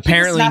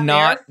 Apparently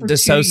not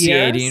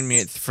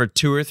dissociating for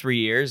 2 or 3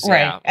 years.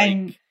 Right. Yeah,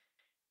 and,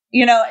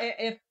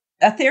 if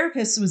a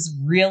therapist was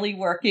really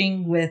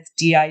working with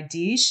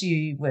DID,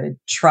 she would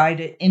try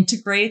to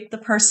integrate the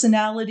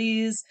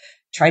personalities,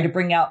 try to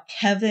bring out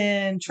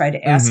Kevin, try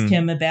to ask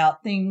him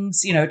about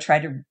things, try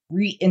to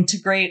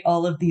reintegrate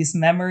all of these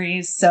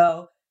memories.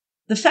 So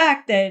the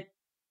fact that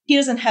he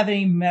doesn't have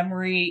any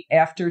memory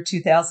after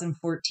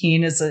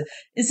 2014 is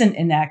an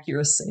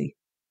inaccuracy.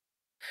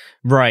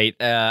 Right.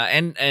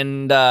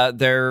 And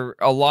there are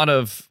a lot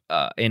of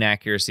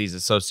inaccuracies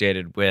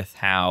associated with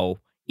how,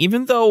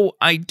 even though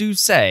I do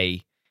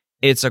say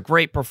it's a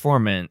great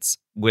performance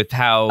with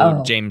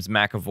how James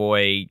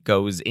McAvoy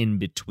goes in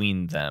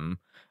between them.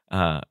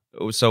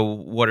 So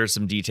what are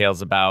some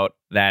details about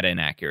that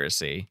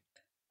inaccuracy?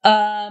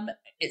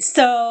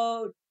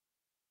 So,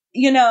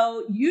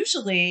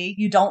 usually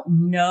you don't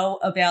know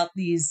about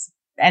these,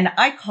 and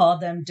I call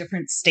them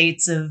different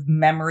states of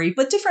memory,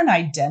 but different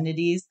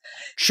identities.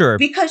 Sure.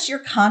 Because you're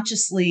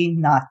consciously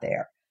not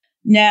there.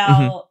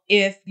 Now,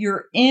 if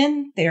you're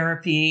in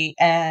therapy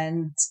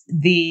and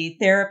the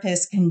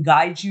therapist can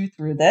guide you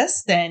through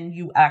this, then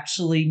you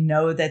actually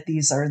know that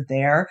these are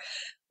there.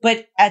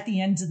 But at the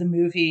end of the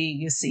movie,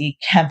 you see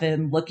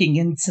Kevin looking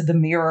into the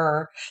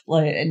mirror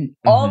and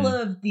all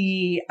of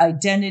the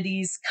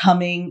identities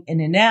coming in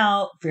and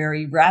out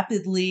very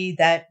rapidly.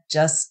 That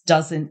just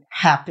doesn't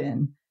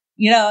happen.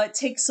 It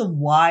takes a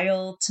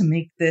while to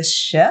make this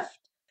shift.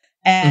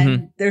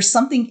 And there's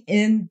something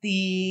in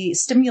the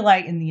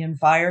stimuli in the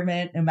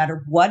environment, no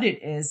matter what it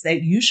is,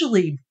 that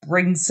usually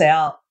brings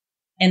out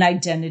an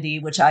identity,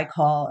 which I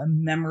call a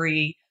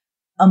memory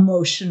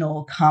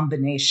emotional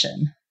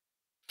combination.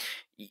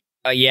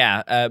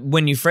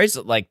 When you phrase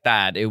it like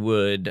that, it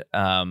would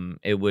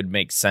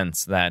make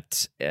sense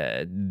that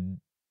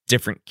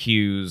different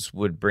cues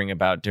would bring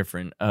about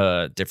different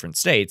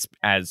states,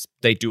 as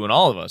they do in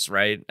all of us,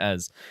 right?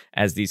 As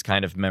these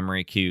kind of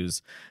memory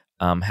cues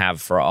have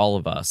for all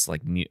of us,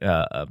 like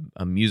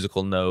a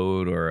musical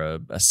note or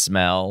a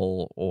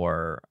smell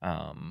or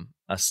a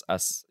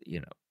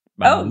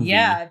movie.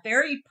 Yeah,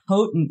 very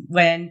potent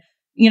when.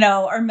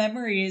 Our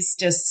memory is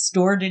just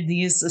stored in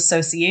these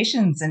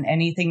associations, and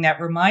anything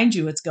that reminds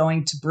you, it's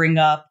going to bring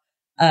up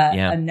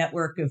a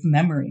network of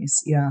memories.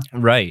 Yeah.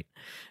 Right.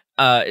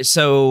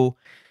 So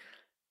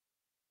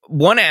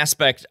one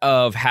aspect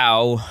of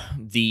how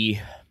the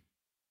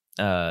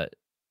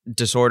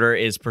disorder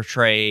is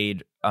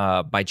portrayed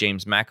by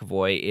James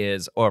McAvoy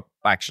is, or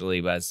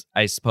actually, as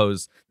I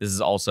suppose this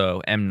is also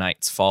M.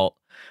 Night's fault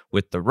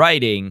with the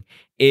writing,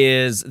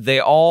 is they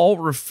all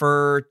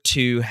refer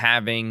to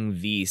having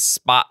the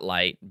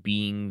spotlight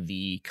being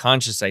the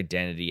conscious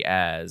identity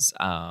as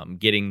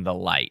getting the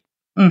light.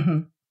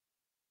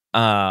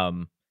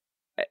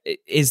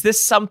 Is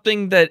this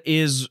something that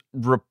is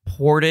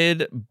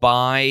reported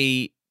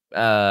by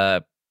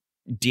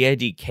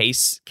DID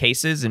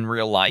cases in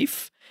real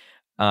life,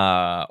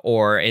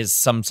 or is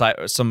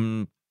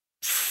some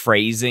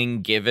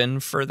phrasing given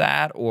for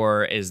that,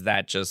 or is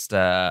that just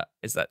a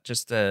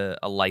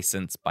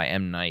license by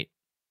M. Night?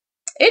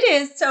 It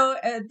is. So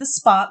the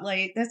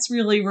spotlight, that's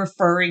really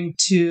referring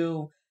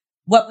to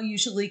what we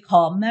usually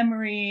call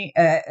memory.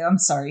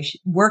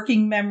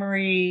 Working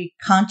memory,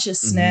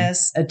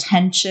 consciousness,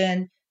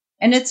 attention,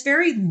 and it's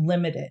very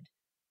limited.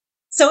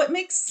 So it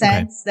makes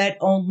sense that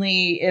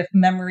only if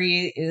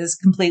memory is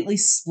completely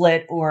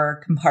split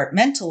or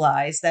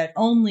compartmentalized, that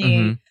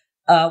only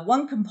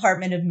one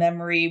compartment of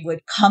memory would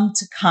come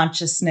to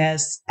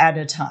consciousness at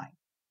a time.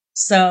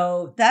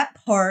 So that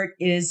part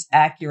is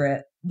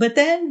accurate. But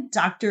then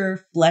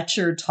Dr.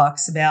 Fletcher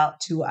talks about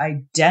two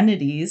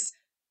identities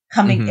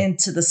coming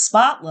into the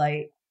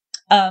spotlight,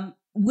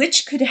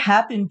 which could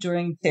happen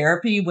during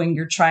therapy when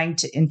you're trying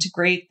to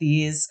integrate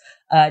these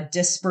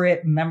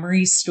disparate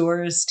memory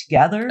stores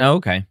together. Oh,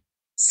 okay.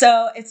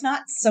 So it's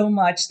not so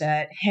much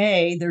that,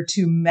 hey, there are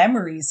two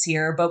memories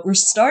here, but we're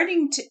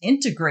starting to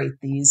integrate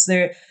these.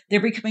 They're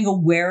becoming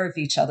aware of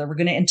each other. We're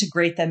going to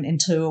integrate them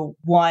into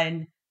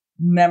one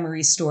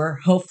memory store,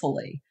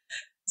 hopefully.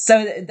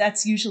 So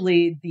that's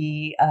usually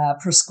the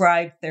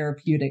prescribed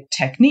therapeutic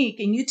technique.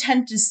 And you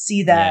tend to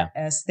see that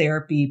as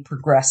therapy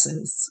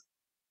progresses.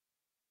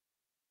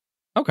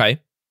 Okay.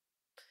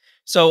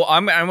 So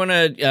I'm going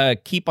to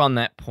keep on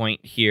that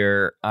point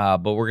here,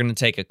 but we're going to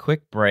take a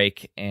quick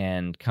break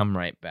and come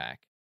right back.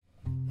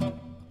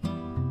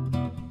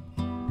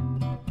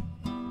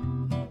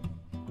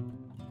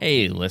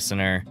 Hey,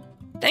 listener.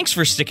 Thanks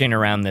for sticking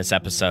around this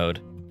episode.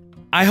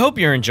 I hope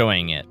you're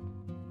enjoying it.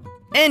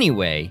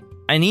 Anyway,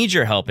 I need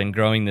your help in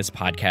growing this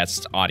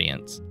podcast's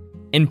audience.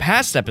 In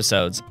past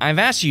episodes, I've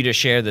asked you to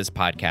share this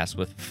podcast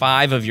with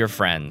 5 of your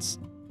friends.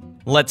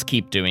 Let's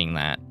keep doing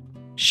that.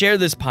 Share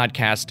this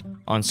podcast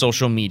on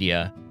social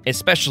media,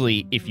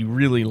 especially if you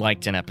really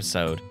liked an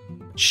episode.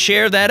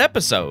 Share that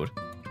episode.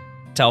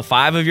 Tell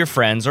 5 of your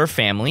friends or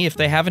family if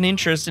they have an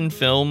interest in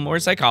film or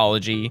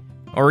psychology,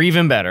 or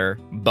even better,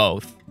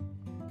 both.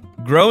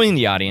 Growing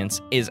the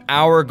audience is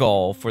our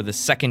goal for the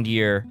second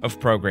year of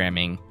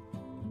programming,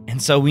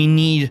 and so we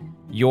need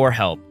your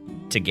help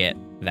to get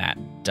that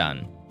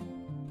done.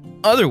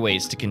 Other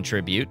ways to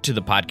contribute to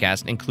the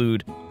podcast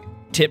include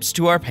tips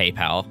to our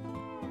PayPal,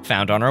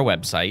 found on our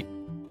website,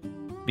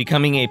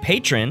 becoming a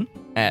patron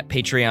at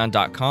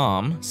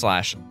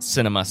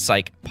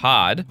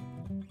patreon.com/cinemapsychpod,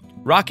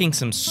 rocking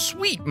some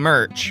sweet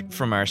merch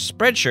from our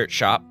Spreadshirt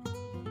shop,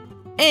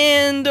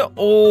 and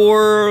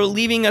or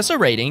leaving us a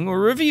rating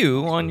or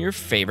review on your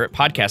favorite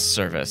podcast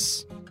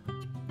service.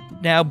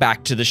 Now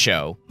back to the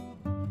show.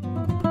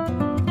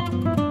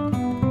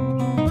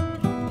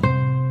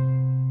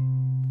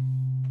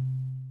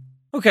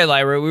 Okay,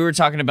 Lyra, we were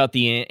talking about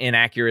the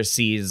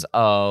inaccuracies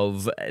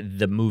of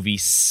the movie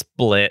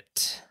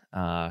Split,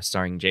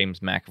 starring James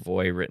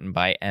McAvoy, written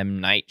by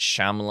M. Night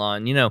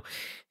Shyamalan. You know,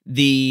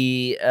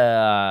 the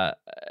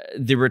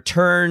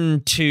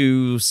return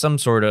to some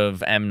sort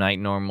of M. Night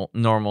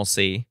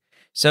normalcy.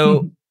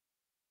 So,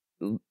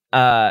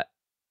 Dr.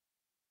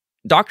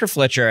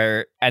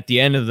 Fletcher, at the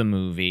end of the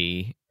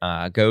movie,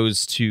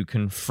 goes to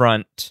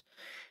confront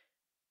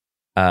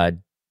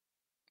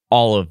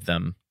all of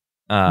them.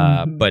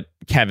 But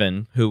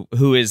Kevin,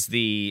 who is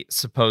the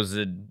supposed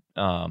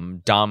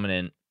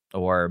dominant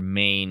or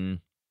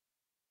main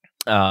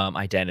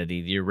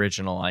identity, the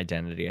original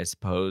identity, I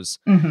suppose.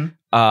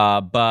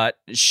 But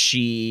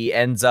she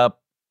ends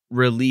up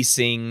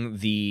releasing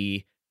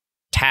the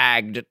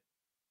tagged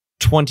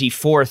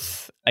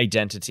 24th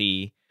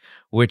identity,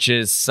 which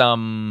is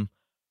some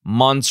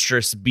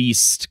monstrous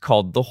beast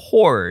called the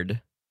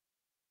Horde.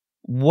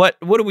 What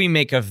do we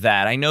make of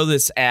that? I know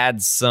this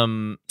adds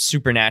some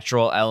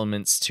supernatural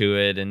elements to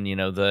it, and you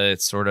know the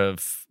sort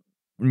of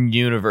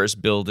universe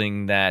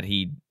building that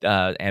he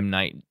M.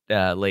 Night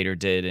later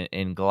did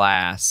in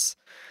Glass.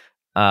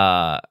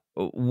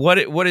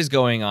 What is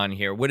going on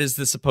here? What is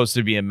this supposed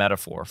to be a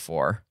metaphor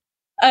for?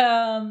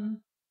 Yeah,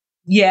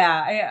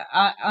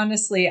 I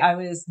honestly I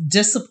was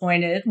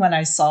disappointed when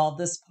I saw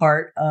this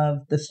part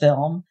of the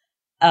film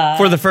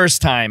for the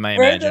first time. I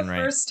imagine, right? For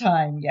the first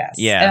time, yes.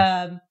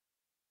 Yeah.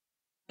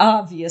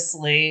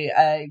 Obviously,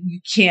 you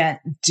can't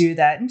do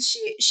that. And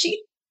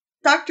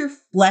Dr.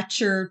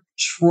 Fletcher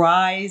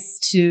tries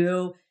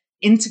to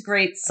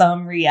integrate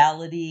some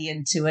reality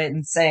into it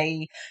and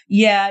say,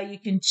 yeah, you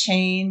can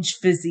change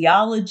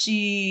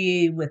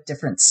physiology with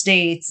different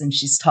states. And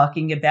she's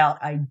talking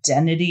about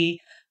identity.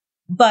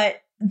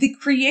 But the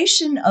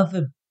creation of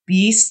a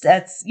beast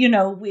that's, you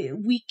know,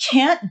 we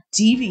can't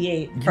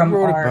deviate from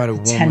our about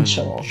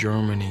potential. A woman in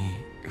Germany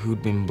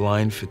who'd been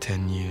blind for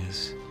 10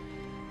 years.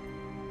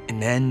 And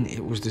then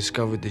it was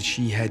discovered that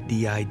she had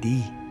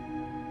DID.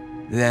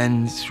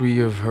 Then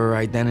 3 of her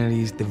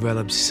identities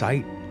developed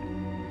sight.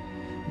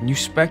 And you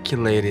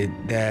speculated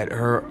that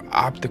her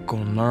optical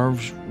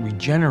nerves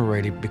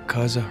regenerated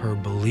because of her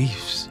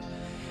beliefs.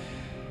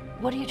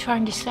 What are you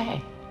trying to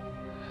say?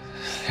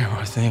 There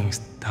are things,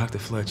 Dr.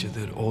 Fletcher,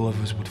 that all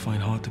of us would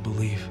find hard to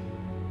believe.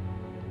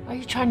 Are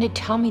you trying to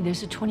tell me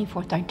there's a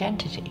 24th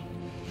identity?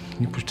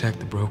 You protect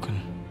the broken.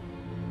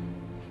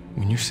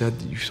 When you said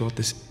that you thought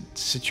this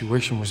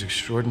situation was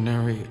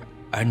extraordinary,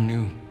 I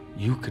knew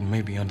you could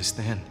maybe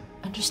understand.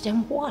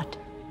 Understand what?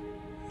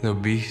 The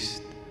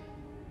beast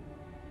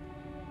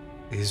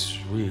is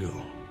real.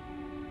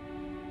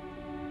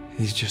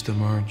 He's just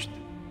emerged.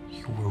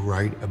 You were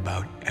right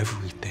about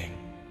everything.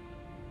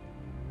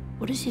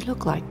 What does he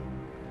look like?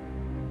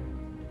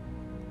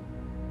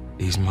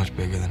 He's much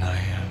bigger than I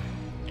am.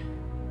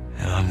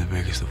 And I'm the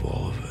biggest of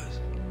all of us.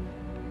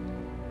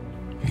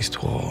 He's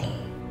tall.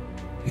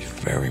 He's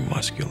very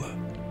muscular.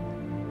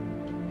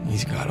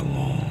 He's got a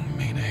long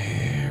mane of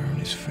hair, and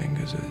his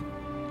fingers are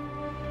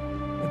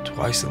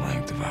twice the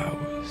length of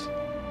ours.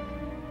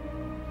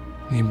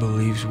 He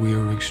believes we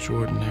are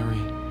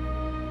extraordinary,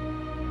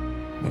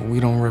 that we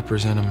don't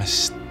represent a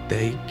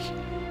mistake,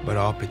 but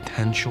our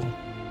potential.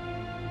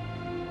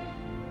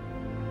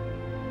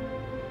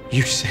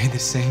 You say the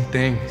same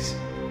things.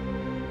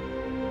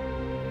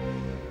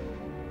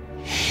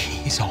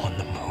 He's on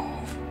the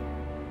move.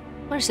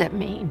 What does that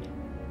mean?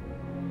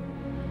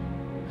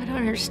 I don't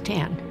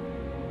understand.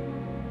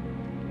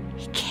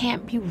 He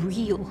can't be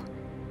real.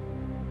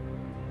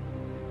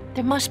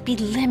 There must be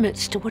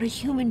limits to what a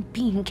human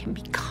being can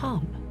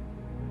become.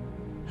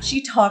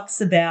 She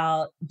talks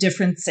about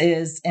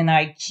differences in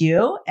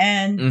IQ,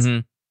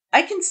 and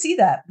I can see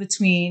that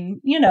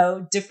between,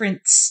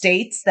 different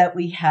states that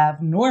we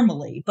have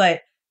normally,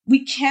 but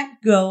we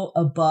can't go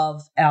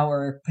above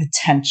our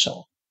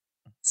potential.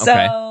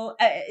 Okay. So,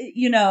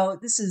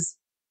 this is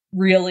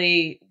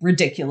really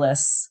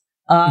ridiculous.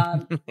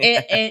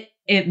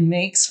 It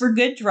makes for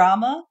good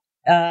drama.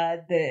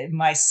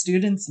 My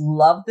students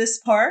love this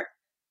part,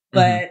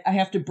 but I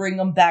have to bring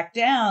them back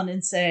down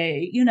and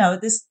say,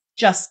 this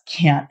just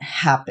can't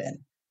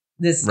happen.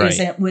 This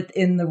isn't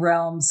within the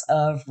realms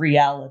of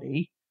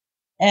reality.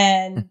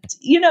 And,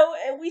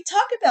 we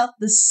talk about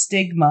the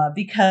stigma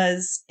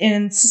because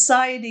in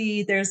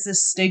society, there's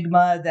this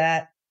stigma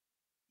that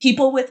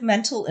people with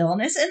mental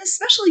illness, and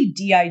especially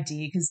DID,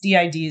 because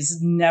DID is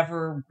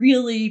never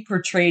really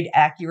portrayed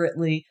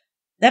accurately,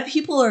 that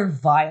people are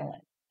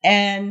violent.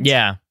 And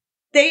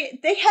they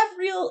have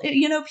real,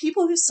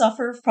 people who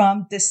suffer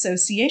from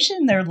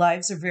dissociation, their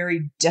lives are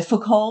very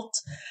difficult.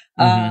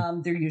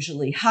 They're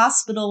usually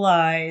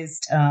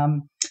hospitalized.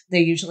 They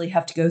usually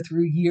have to go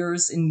through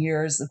years and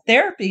years of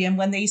therapy. And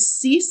when they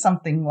see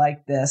something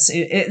like this,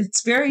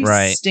 it's very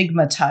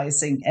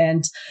stigmatizing.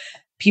 And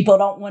people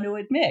don't want to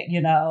admit,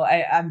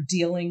 I'm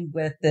dealing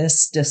with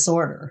this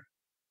disorder.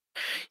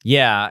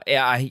 Yeah,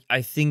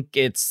 I think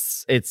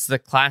it's the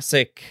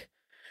classic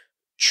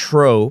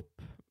trope,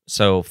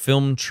 so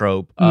film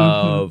trope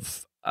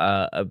of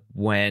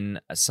when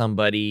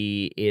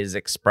somebody is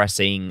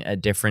expressing a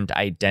different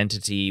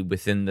identity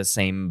within the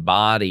same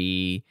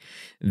body,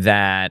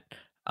 that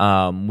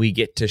we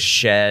get to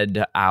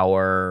shed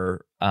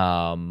our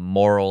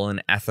moral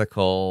and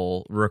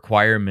ethical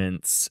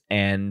requirements,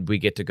 and we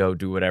get to go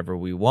do whatever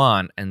we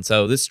want. And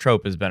so this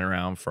trope has been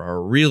around for a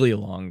really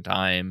long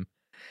time,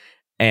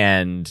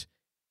 and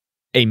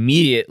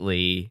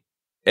immediately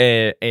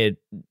it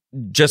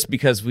just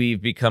because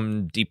we've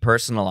become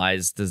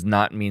depersonalized does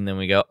not mean that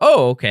we go,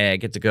 oh, okay, I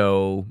get to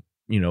go,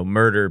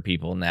 murder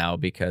people now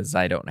because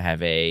I don't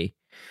have a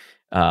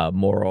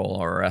moral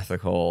or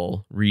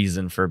ethical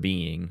reason for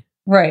being.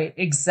 Right,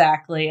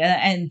 exactly.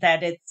 And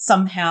that it's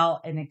somehow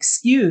an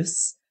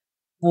excuse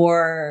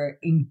for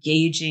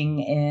engaging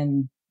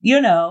in,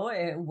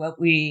 what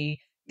we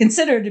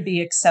consider to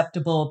be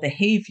acceptable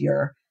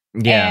behavior.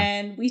 Yeah.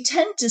 And we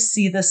tend to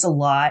see this a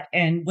lot.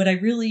 And what I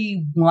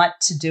really want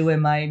to do in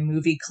my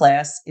movie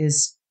class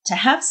is to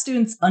have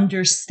students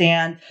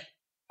understand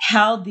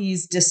how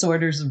these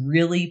disorders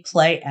really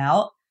play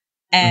out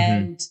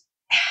and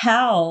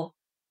how,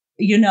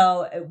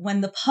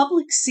 when the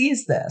public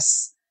sees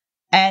this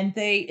and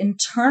they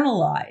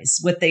internalize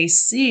what they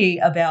see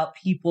about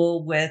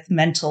people with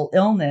mental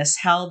illness,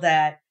 how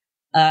that,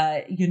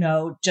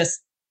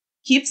 just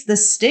keeps the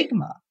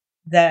stigma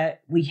that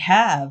we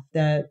have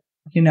that,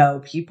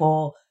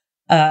 people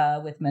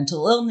with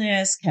mental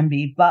illness can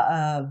be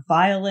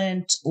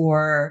violent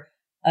or,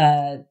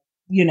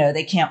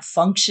 they can't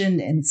function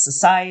in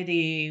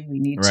society. We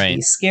need to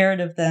be scared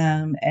of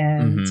them.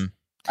 And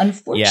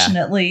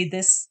unfortunately,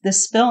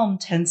 this film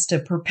tends to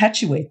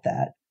perpetuate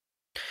that.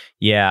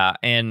 Yeah.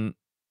 And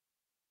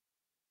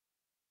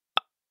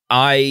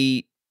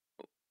I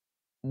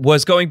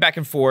was going back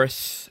and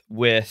forth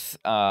with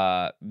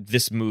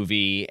this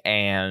movie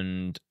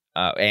and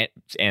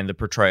the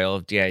portrayal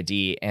of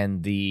DID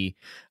and the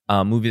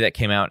movie that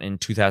came out in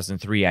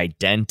 2003,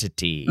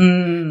 Identity,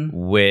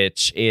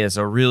 which is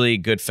a really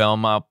good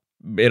film.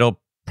 It'll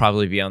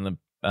probably be on the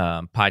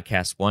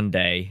podcast one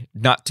day,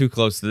 not too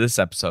close to this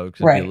episode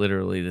because it'd be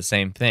literally the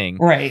same thing,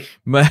 right?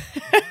 But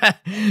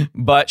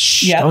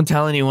don't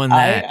tell anyone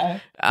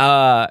that.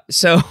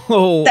 So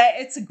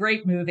it's a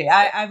great movie.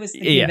 I was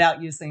thinking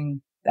about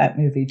using that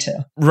movie too.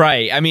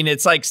 Right. I mean,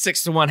 it's like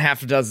 6 to 1,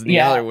 half a dozen the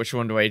other. Which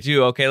one do I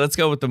do? Okay, let's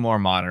go with the more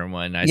modern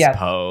one, I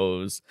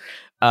suppose.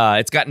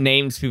 It's got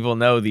names people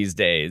know these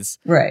days.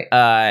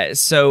 Right.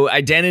 So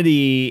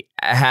Identity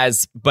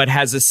has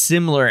a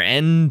similar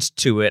end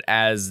to it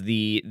as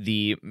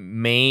the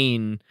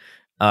main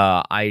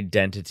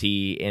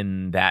identity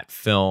in that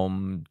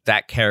film.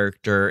 That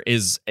character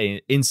is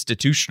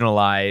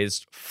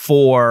institutionalized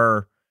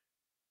for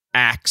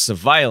acts of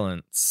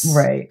violence.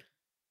 Right.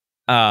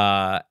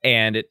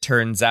 And it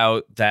turns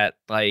out that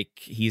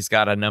he's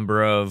got a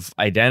number of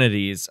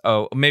identities.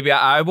 Oh, maybe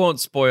I won't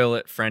spoil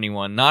it for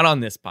anyone, not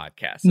on this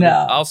podcast. No,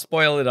 I'll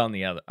spoil it on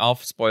the other. I'll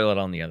spoil it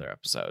on the other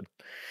episode.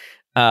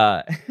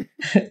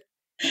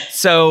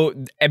 So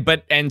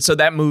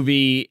that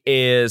movie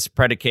is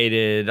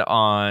predicated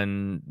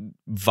on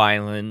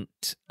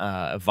violent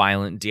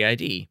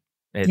DID.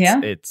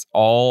 It's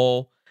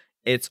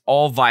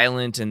all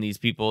violent, and these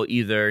people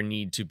either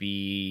need to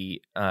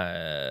be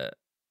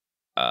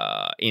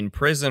in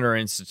prison or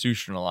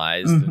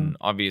institutionalized. Mhm. And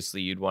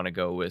obviously you'd want to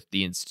go with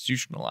the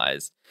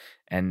institutionalized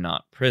and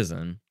not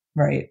prison.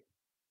 Right.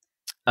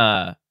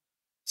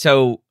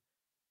 So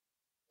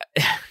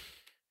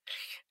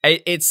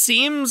it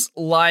seems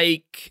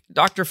like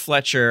Dr.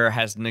 Fletcher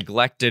has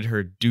neglected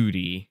her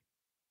duty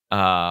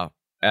for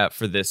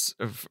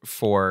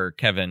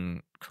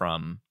Kevin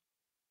Crumb.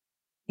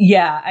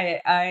 Yeah,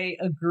 I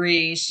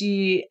agree.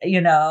 He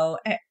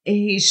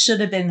should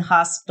have been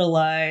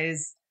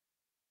hospitalized.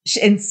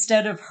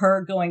 Instead of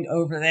her going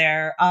over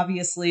there,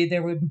 obviously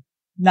there would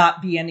not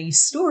be any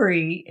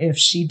story if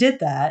she did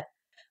that.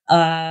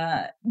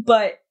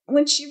 But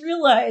when she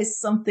realized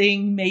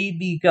something may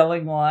be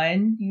going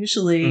on,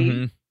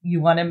 usually you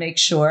want to make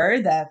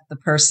sure that the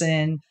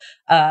person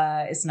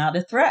is not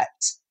a threat.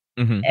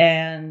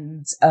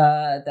 And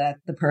that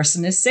the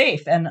person is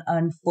safe. And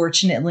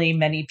unfortunately,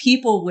 many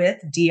people with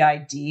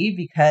DID,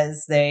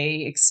 because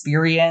they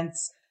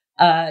experience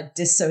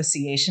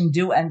dissociation,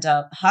 do end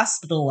up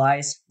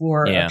hospitalized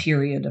for a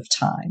period of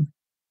time.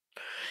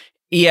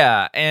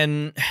 Yeah,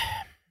 and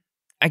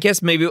I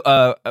guess maybe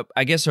a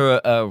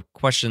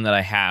question that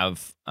I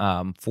have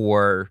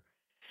for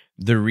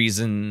the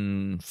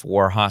reason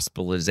for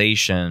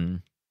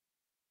hospitalization.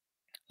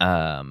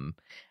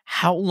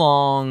 How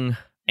long?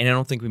 And I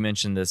don't think we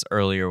mentioned this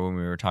earlier when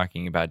we were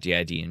talking about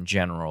DID in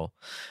general.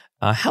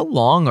 How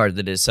long are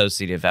the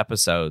dissociative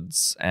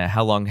episodes?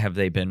 How long have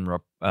they been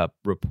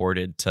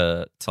reported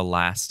to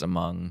last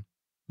among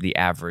the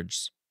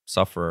average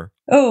sufferer?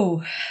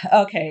 Oh,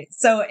 okay.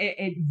 So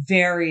it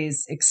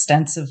varies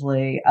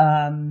extensively.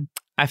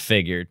 I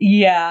figured.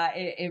 Yeah,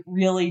 it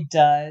really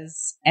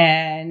does.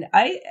 And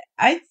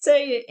I'd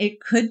say it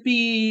could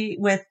be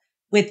with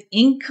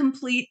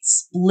incomplete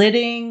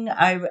splitting,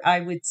 I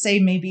would say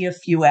maybe a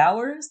few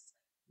hours.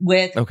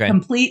 With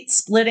complete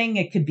splitting,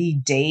 it could be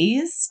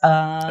days.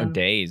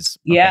 Days.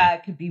 Yeah,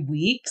 it could be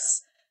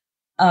weeks.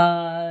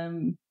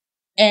 And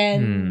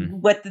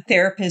what the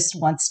therapist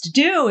wants to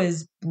do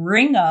is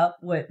bring up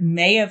what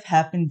may have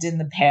happened in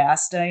the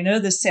past. And I know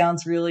this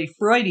sounds really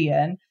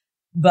Freudian,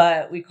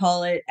 but we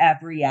call it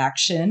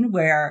abreaction,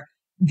 where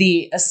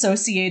the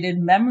associated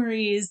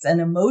memories and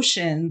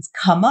emotions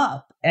come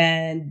up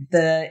and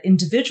the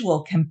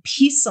individual can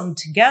piece them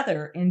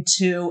together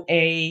into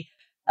a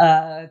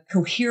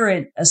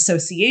coherent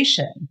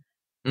association.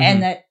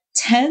 And that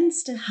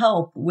tends to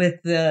help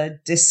with the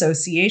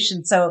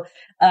dissociation. So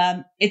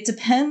it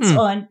depends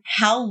on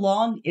how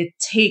long it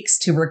takes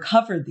to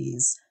recover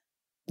these.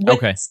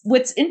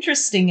 What's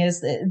interesting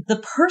is that the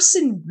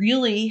person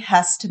really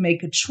has to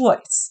make a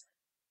choice.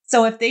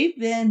 So if they've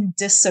been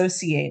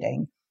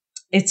dissociating,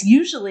 it's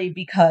usually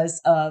because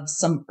of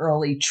some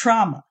early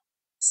trauma.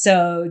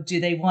 So do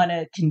they want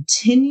to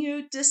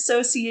continue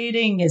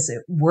dissociating? Is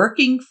it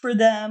working for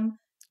them?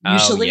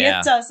 Usually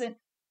it doesn't.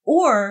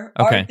 Or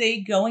are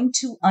they going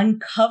to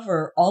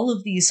uncover all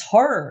of these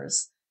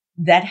horrors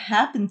that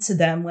happened to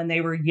them when they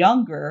were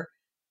younger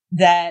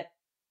that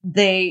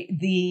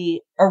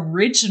the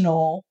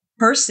original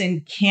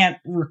person can't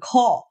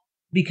recall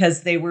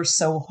because they were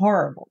so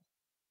horrible?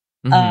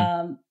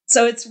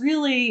 So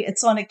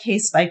it's on a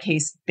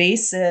case-by-case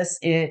basis.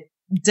 It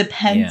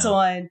depends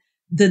on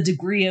the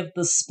degree of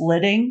the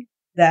splitting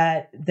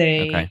that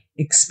they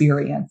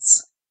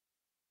experience.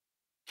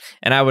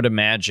 And I would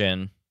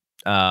imagine,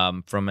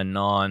 from a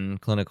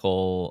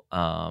non-clinical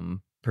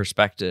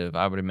perspective,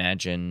 I would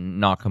imagine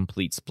not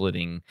complete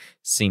splitting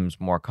seems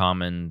more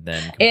common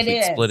than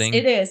complete splitting.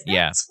 It is.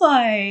 That's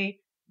why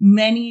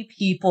many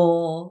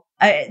people,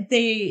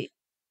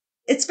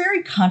 it's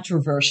very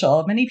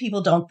controversial. Many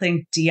people don't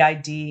think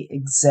DID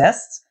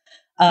exists.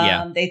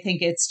 They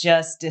think it's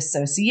just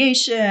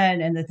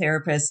dissociation, and the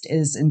therapist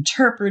is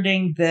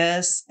interpreting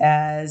this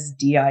as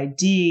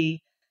DID.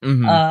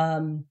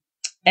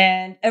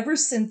 And ever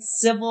since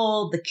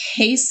the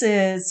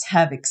cases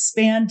have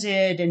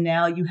expanded, and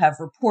now you have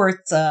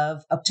reports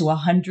of up to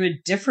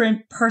 100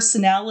 different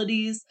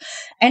personalities,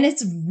 and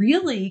it's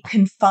really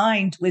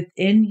confined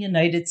within the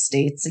United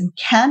States and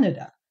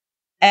Canada.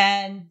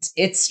 And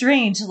it's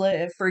strange.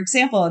 For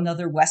example,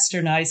 another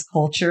westernized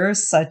culture,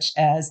 such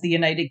as the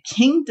United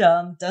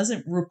Kingdom,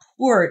 doesn't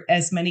report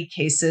as many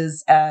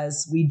cases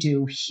as we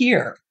do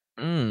here.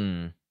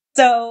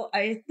 So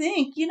I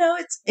think,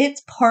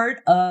 it's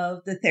part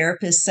of the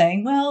therapist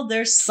saying, well,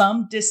 there's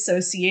some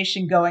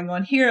dissociation going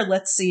on here.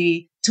 Let's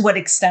see to what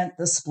extent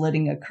the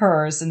splitting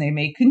occurs. And they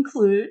may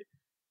conclude,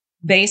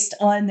 based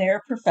on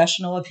their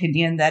professional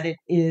opinion, that it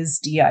is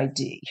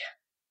DID.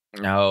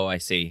 Oh, I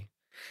see.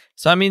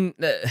 So, I mean,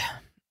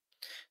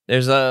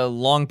 there's a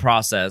long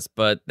process,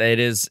 but it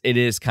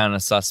is kind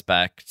of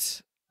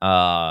suspect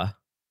that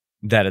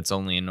it's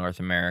only in North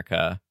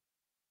America.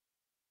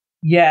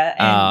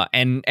 Yeah.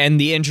 And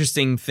the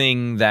interesting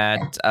thing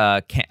that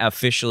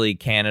officially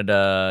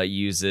Canada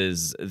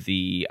uses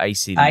the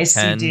ICD-10.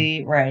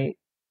 ICD, right.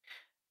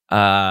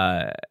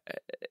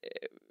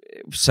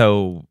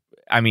 So,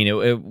 I mean,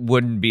 it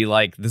wouldn't be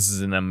like this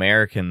is an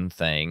American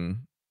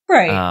thing.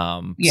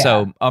 Right.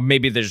 So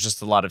maybe there's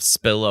just a lot of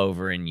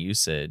spillover in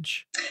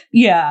usage.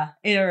 Yeah,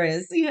 there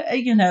is.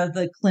 You know,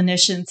 the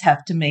clinicians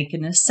have to make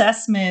an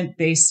assessment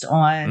based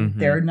on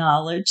their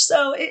knowledge.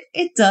 So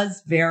it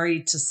does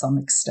vary to some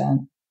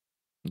extent.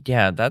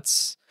 Yeah,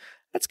 that's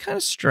kind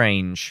of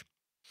strange.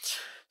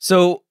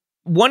 So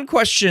one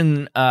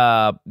question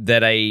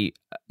that I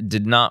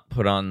did not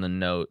put on the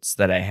notes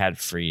that I had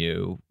for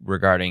you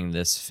regarding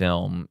this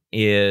film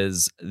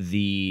is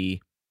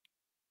the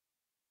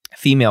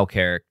female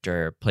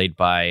character played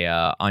by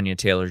Anya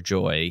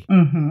Taylor-Joy.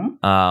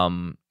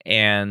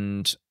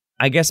 And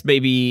I guess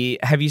maybe,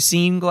 have you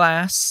seen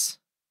Glass?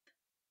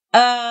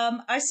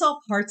 I saw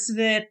parts of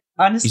it.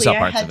 Honestly,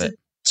 I had to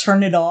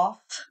turn it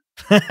off.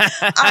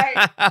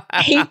 I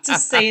hate to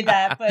say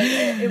that, but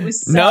it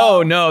was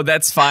so... No,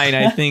 that's fine.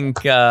 I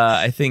think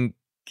M.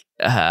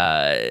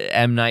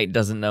 Night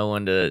doesn't know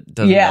when to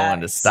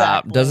stop.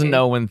 Exactly. Doesn't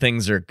know when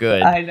things are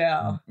good. I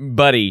know,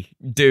 buddy,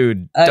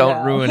 dude.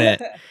 Don't ruin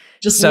it.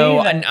 Just so,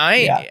 leave it.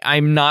 And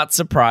I'm not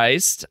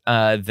surprised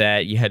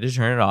that you had to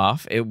turn it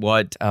off.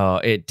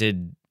 It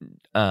did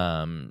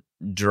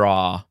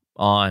draw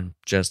on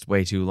just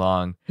way too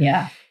long.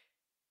 Yeah.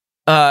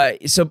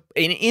 So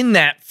in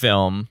that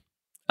film,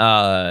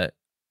 Anya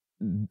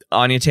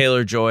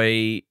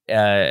Taylor-Joy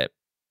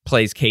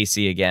plays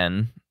Casey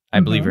again. I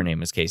believe her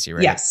name is Casey,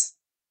 right? Yes.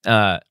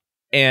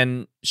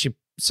 And she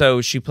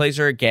plays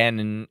her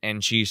again,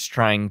 and she's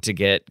trying to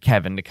get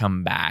Kevin to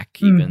come back,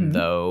 even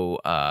though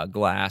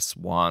Glass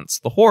wants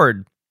the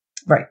Horde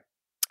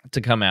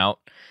to come out.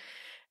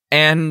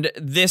 And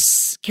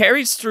this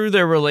carries through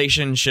their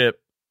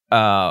relationship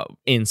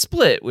in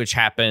Split, which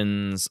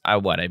happens, I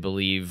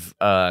believe,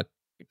 a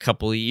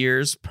couple of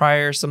years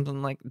prior,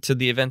 something like to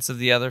the events of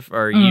the other,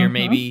 or a year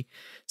maybe,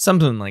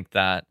 something like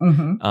that.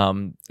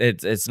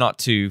 It's not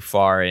too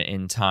far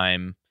in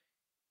time.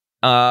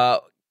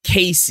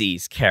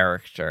 Casey's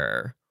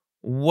character,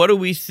 what do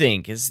we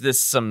think? Is this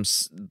some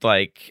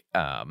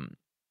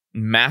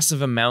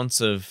massive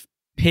amounts of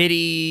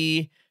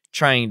pity,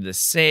 trying to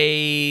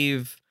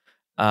save,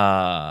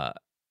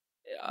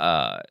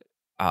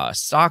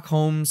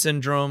 Stockholm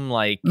syndrome?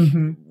 Like,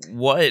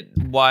 what?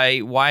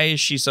 Why is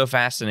she so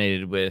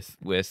fascinated with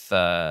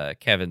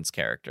Kevin's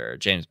character,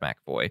 James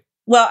McAvoy?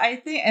 Well, I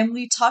think, and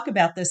we talk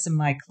about this in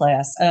my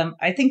class.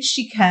 I think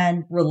she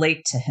can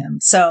relate to him.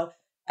 So.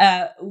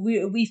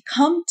 We've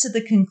come to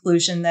the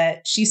conclusion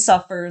that she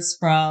suffers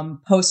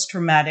from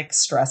post-traumatic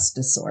stress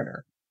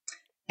disorder,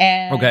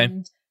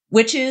 and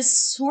which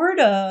is sort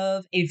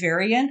of a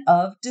variant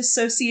of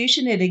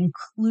dissociation. It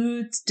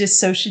includes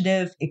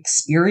dissociative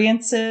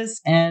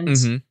experiences,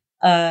 and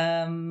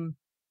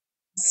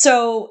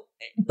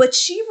but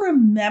she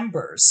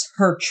remembers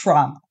her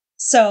trauma.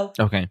 So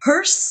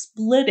her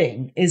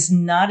splitting is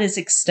not as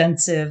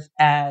extensive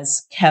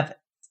as Kevin.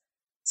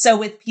 So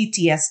with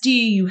PTSD,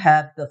 you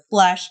have the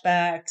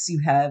flashbacks,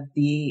 you have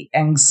the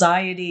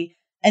anxiety,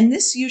 and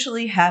this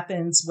usually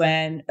happens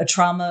when a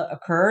trauma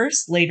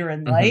occurs later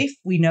in life.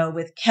 We know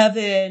with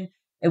Kevin,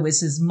 it was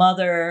his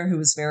mother who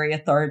was very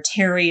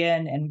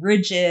authoritarian and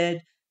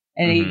rigid,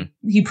 and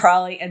he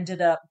probably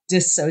ended up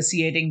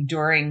dissociating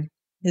during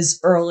his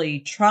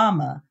early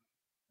trauma.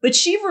 But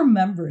she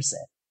remembers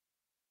it.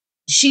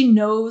 She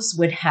knows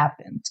what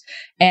happened,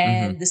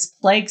 and this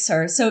plagues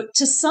her. So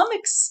to some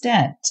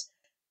extent,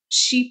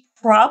 she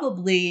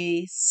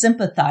probably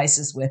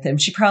sympathizes with him.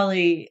 She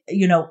probably,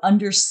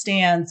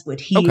 understands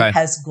what he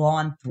has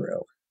gone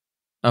through.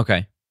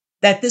 Okay.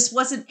 That this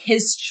wasn't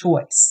his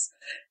choice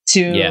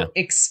to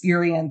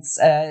experience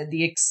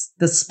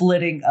the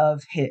splitting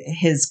of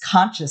his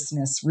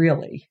consciousness,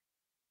 really.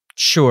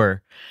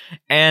 Sure.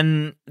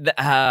 And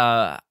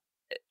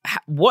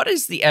what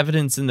is the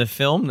evidence in the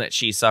film that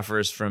she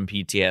suffers from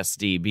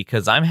PTSD?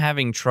 Because I'm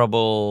having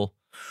trouble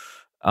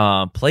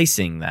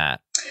placing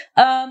that.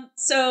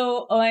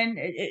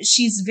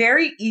 She's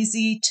very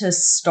easy to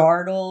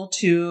startle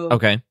to.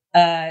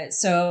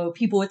 So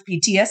people with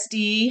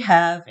PTSD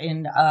have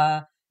an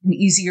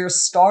easier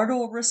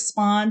startle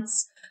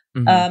response.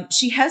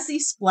 She has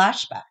these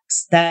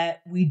flashbacks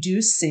that we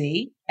do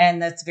see,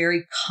 and that's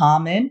very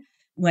common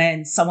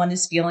when someone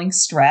is feeling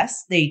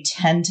stress. They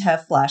tend to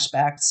have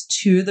flashbacks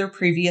to their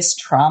previous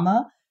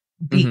trauma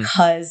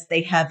because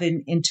they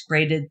haven't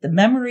integrated the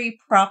memory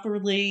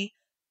properly.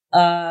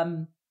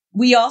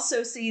 We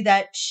also see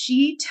that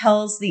she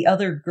tells the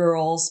other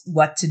girls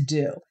what to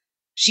do.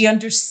 She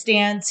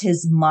understands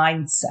his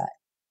mindset.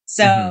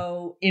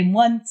 So in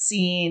one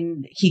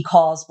scene, he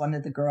calls one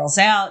of the girls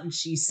out and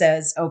she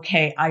says,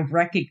 okay, I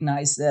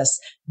recognize this.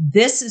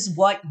 This is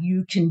what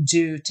you can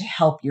do to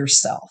help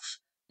yourself.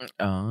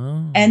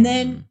 Oh. And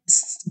then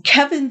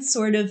Kevin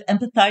sort of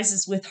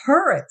empathizes with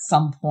her at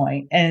some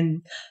point,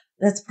 and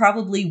that's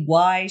probably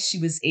why she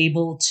was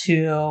able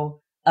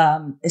to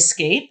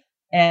escape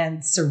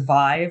and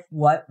survive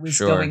what was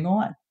Sure. going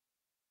on.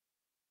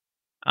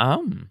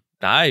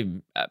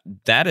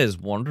 That is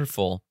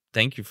wonderful.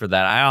 Thank you for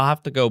that. I'll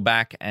have to go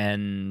back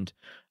and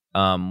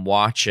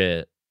watch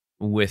it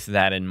with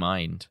that in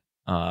mind.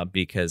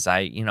 Because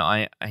I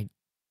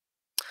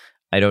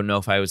don't know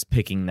if I was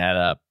picking that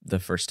up the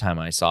first time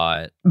I saw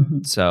it.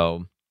 Mhm.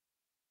 So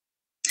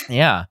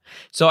yeah.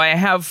 So I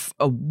have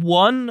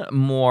one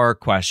more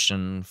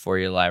question for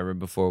you, Lyra,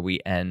 before we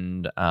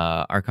end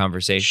our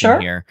conversation Sure.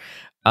 here.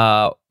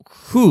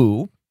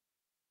 Who,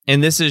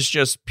 and this is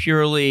just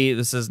purely,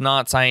 this is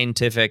not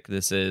scientific,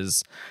 this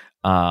is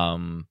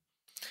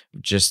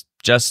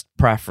just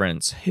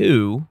preference.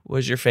 Who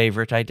was your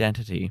favorite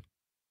identity?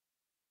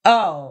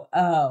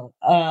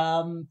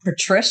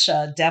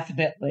 Patricia,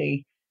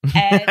 definitely.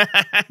 And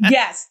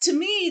yes, to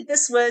me,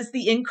 this was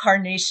the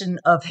incarnation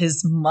of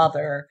his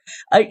mother.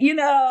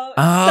 Sometimes,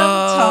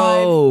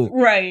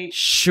 right.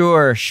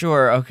 Sure,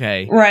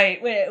 okay. Right.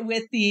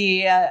 With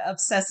the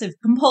obsessive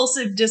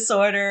compulsive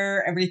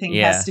disorder, everything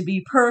has to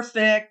be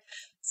perfect.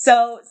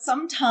 So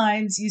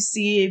sometimes you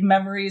see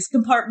memories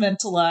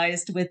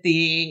compartmentalized with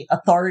the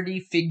authority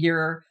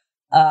figure.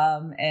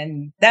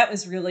 And that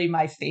was really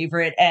my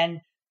favorite. And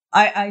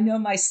I know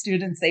my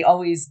students, they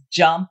always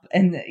jump.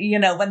 And,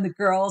 when the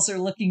girls are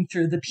looking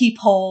through the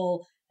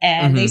peephole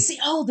and they see,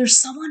 oh, there's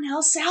someone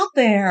else out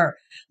there.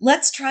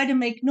 Let's try to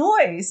make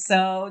noise.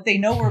 So they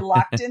know we're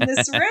locked in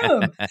this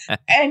room.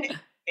 And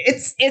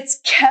it's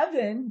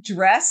Kevin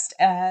dressed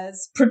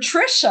as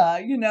Patricia,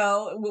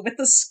 with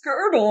the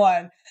skirt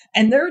on.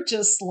 And they're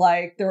just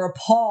like, they're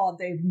appalled.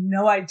 They have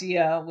no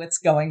idea what's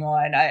going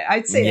on.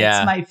 I'd say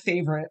it's my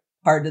favorite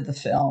part of the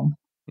film.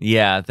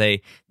 Yeah,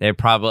 they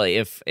probably,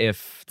 if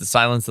the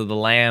Silence of the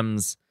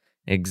Lambs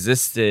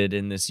existed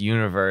in this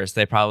universe,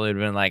 they probably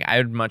would have been like, I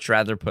would much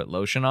rather put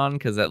lotion on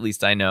because at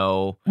least I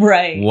know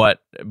what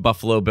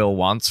Buffalo Bill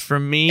wants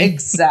from me.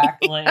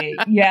 Exactly.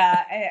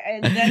 Yeah.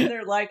 And then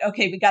they're like,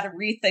 okay, we got to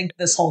rethink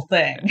this whole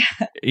thing.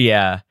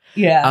 Yeah.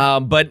 Yeah.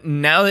 But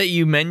now that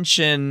you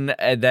mention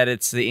that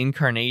it's the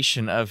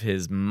incarnation of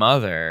his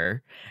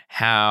mother,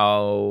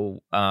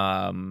 how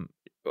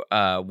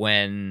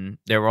when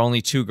there were only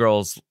two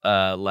girls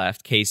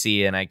left,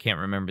 Casey and I can't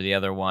remember the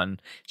other one,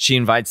 she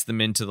invites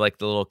them into like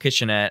the little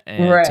kitchenette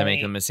and to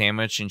make them a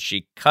sandwich, and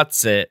she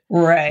cuts it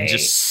and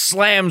just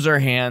slams her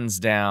hands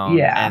down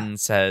and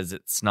says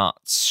it's not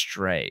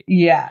straight.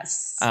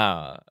 Yes.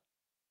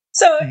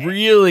 So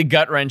really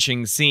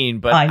gut-wrenching scene,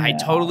 but I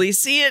totally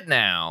see it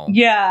now.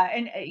 Yeah,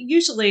 and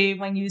usually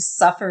when you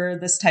suffer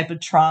this type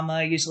of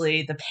trauma,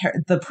 usually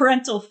the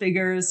parental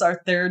figures are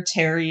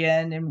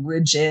authoritarian and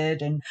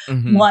rigid and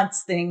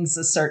wants things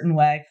a certain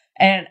way.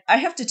 And I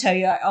have to tell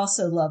you, I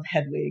also love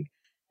Hedwig.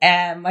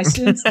 And my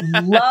students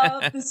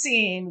love the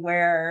scene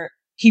where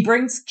he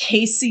brings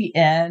Casey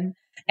in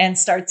and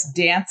starts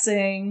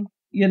dancing.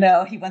 He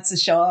wants to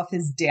show off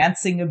his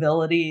dancing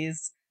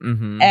abilities.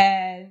 Mm-hmm.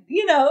 And,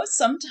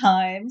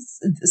 sometimes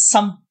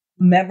some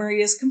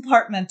memory is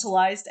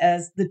compartmentalized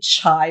as the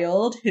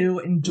child who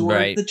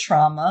endured the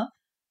trauma.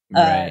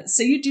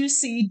 So you do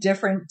see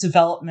different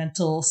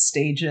developmental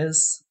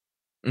stages.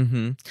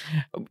 Mm-hmm.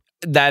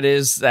 That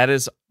is,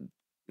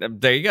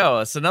 there you go.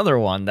 It's another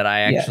one that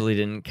I actually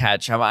didn't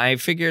catch. I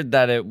figured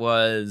that it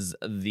was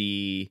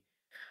the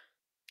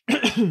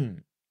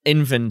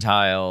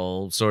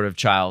infantile sort of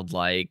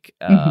childlike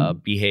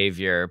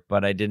behavior,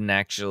 but I didn't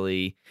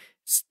actually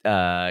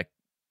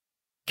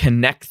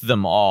connect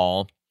them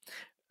all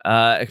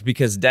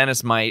because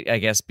Dennis might, I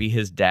guess, be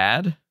his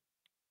dad.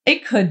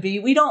 It could be.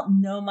 We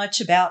don't know much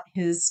about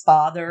his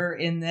father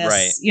in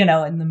this, in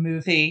the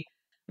movie.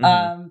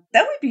 That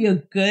would be a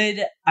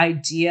good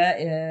idea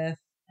if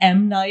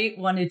M. Night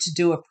wanted to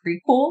do a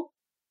prequel.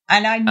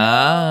 And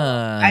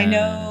I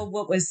know,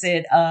 what was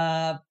it?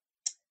 I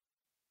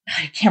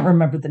can't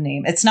remember the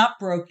name. It's not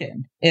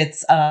Broken.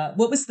 It's,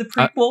 what was the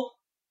prequel?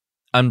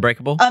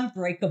 Unbreakable?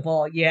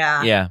 Unbreakable,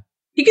 yeah. Yeah.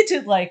 You could do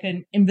like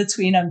an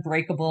in-between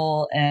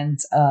Unbreakable and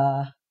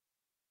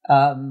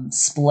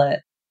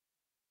Split.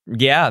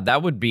 Yeah,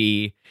 that would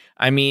be,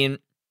 I mean,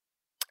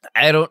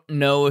 I don't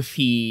know if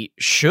he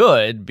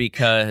should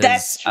because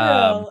that's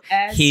true.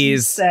 As he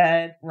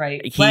said,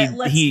 right.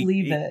 Let's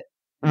leave it.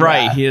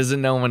 Right. Yeah. He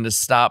doesn't know when to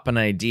stop an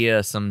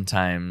idea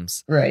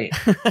sometimes. Right.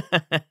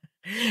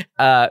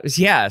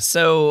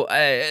 So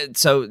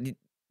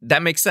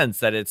that makes sense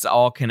that it's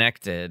all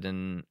connected,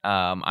 and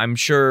I'm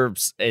sure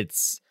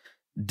it's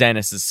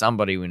Dennis is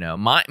somebody we know.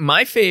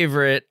 My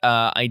favorite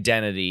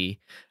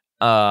identity,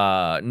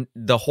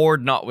 the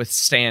Horde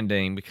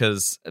notwithstanding,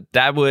 because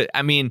that would,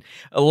 I mean,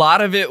 a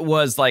lot of it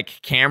was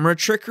like camera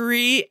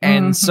trickery,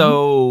 and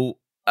so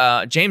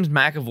James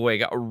McAvoy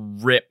got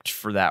ripped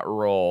for that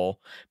role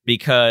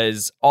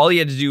because all he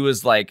had to do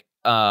was like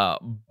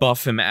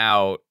buff him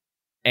out.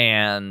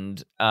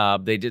 And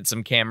they did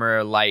some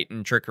camera light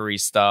and trickery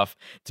stuff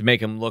to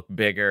make him look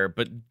bigger,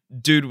 but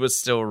dude was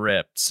still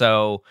ripped.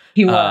 So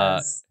he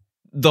was.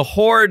 The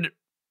Horde,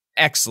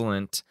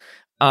 excellent.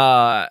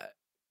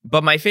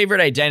 But my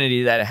favorite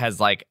identity that has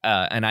like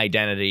an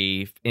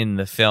identity in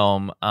the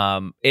film,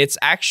 it's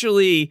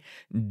actually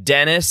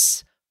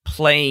Dennis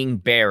playing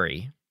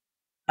Barry.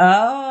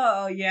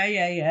 Oh,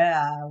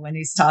 yeah. When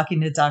he's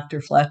talking to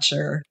Dr.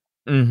 Fletcher.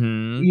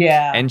 Mm-hmm.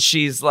 Yeah. And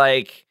she's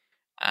like,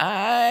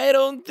 I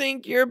don't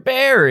think you're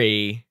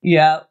Barry.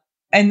 Yeah.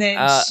 And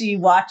then she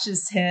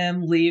watches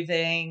him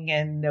leaving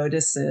and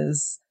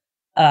notices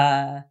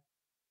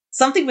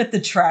something with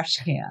the trash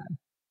can.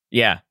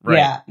 Yeah,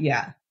 right.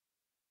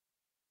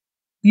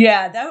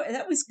 Yeah,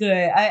 that was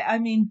good. I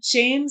mean,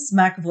 James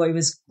McAvoy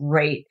was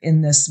great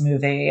in this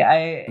movie.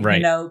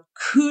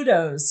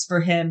 Kudos for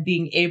him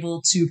being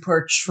able to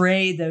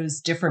portray those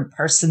different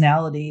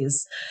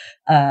personalities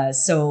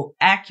so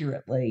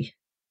accurately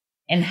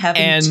and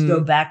having to go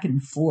back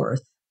and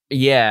forth.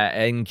 Yeah,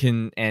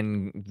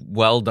 and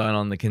well done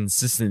on the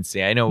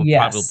consistency. I know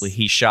probably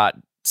he shot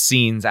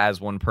scenes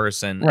as one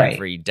person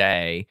every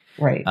day.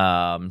 Right.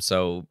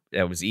 So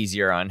it was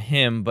easier on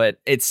him, but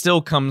it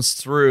still comes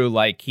through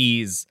like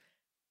he's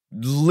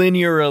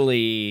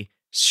linearly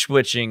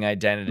switching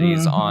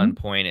identities on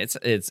point.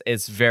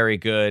 It's very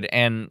good.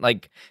 And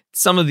like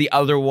some of the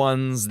other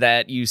ones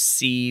that you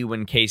see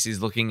when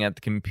Casey's looking at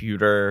the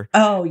computer.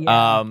 Oh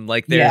yeah.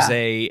 Like there's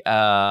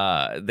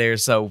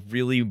a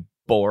really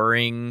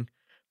boring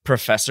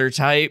professor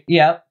type.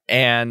 Yep.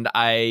 And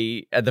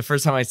the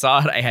first time I saw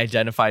it, I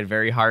identified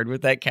very hard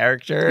with that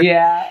character.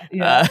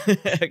 Yeah.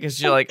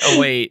 Because you're like, oh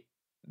wait,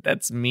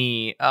 that's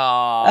me.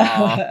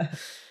 Oh.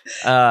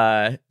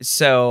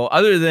 So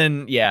other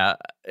than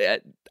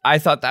I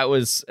thought that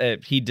was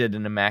he did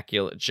an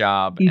immaculate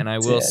job, and I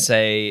will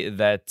say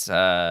that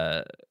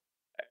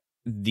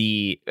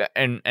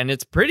it's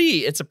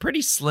a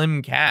pretty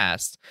slim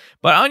cast,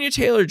 but Anya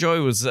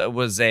Taylor-Joy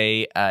was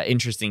a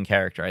interesting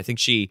character. I think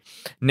she,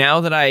 now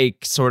that I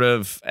sort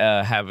of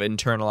have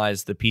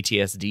internalized the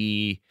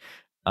PTSD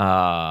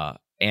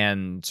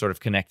and sort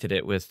of connected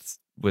it with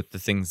the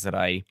things that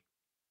I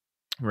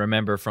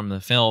remember from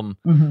the film,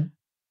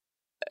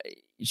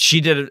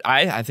 she did.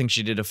 I think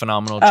she did a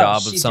phenomenal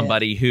job of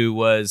somebody who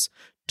was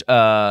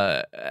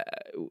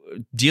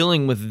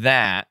dealing with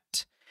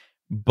that,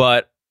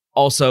 but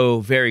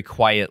also very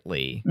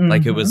quietly.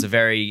 Like it was a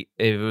very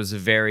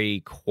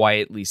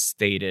quietly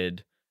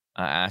stated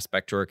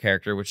aspect to her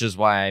character, which is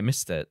why I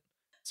missed it.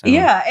 So.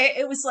 Yeah,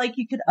 it was like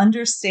you could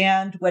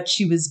understand what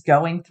she was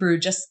going through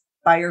just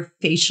by her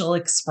facial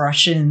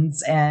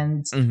expressions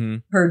and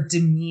her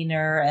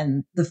demeanor,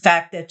 and the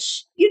fact that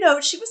she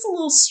was a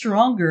little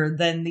stronger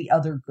than the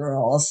other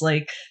girls.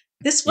 Like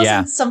this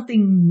wasn't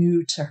something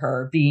new to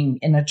her, being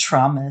in a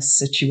trauma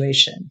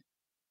situation.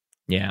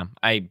 Yeah,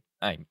 I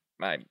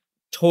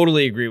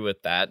totally agree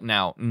with that.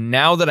 Now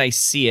that I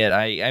see it,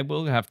 I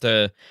will have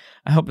to.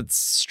 I hope it's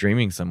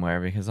streaming somewhere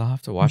because I'll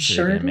have to watch it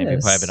again. Maybe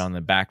if I have it on the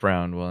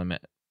background while I'm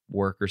at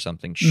work or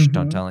something. Shh,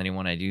 don't tell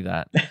anyone I do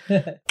that.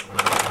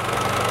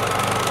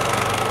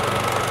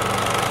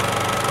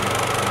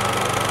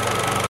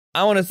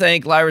 I want to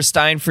thank Lyra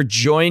Stein for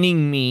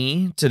joining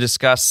me to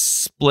discuss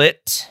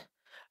Split.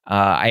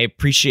 I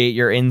appreciate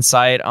your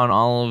insight on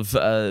all of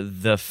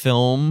the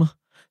film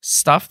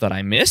stuff that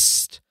I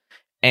missed.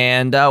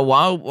 And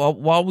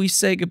while we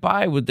say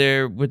goodbye, would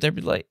there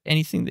be like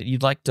anything that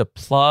you'd like to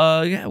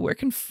plug? Where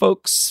can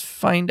folks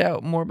find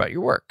out more about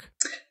your work?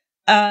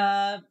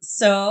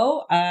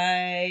 So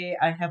I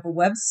have a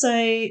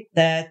website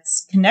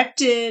that's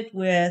connected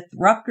with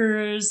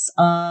Rutgers.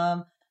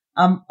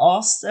 I'm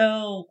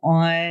also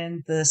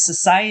on the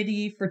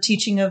Society for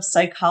Teaching of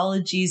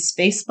Psychology's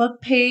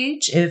Facebook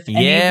page. If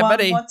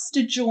anyone wants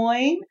to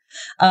join,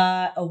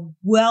 a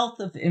wealth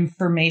of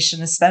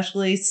information,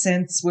 especially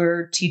since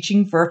we're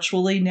teaching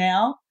virtually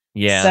now.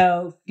 Yeah.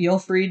 So feel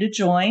free to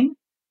join.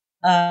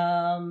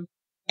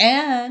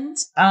 And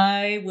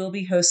I will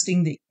be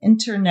hosting the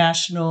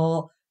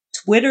International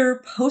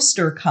Twitter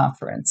Poster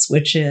Conference,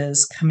 which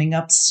is coming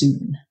up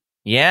soon.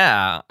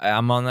 Yeah,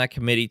 I'm on that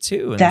committee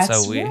too. And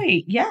that's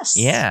right. Yes.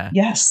 Yeah.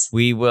 Yes.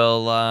 We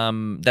will.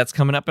 That's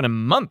coming up in a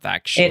month,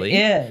 actually.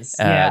 It is.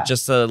 Yeah.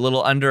 Just a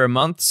little under a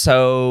month.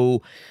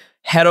 So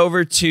head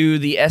over to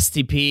the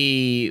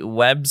STP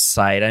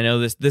website. I know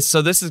this.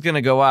 So this is going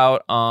to go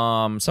out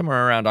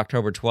somewhere around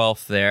October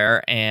 12th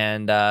there,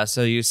 and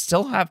so you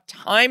still have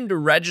time to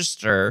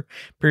register.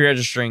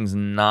 Pre-registering is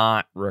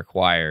not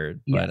required,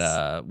 but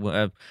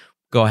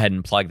go ahead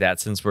and plug that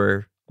since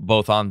we're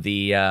both on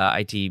the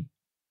ITPC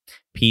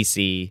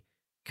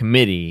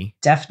committee.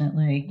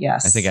 Definitely,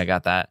 yes. I think I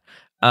got that.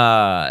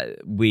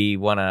 We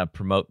want to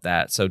promote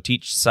that. So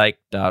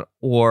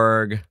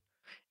teachpsych.org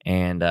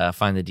and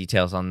find the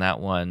details on that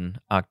one.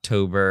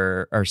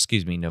 November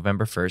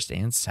 1st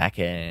and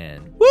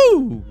 2nd.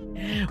 Woo!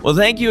 Well,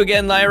 thank you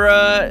again,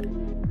 Lyra.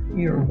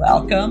 You're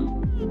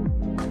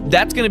welcome.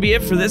 That's going to be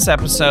it for this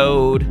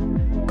episode.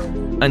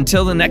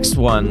 Until the next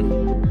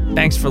one,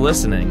 thanks for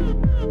listening.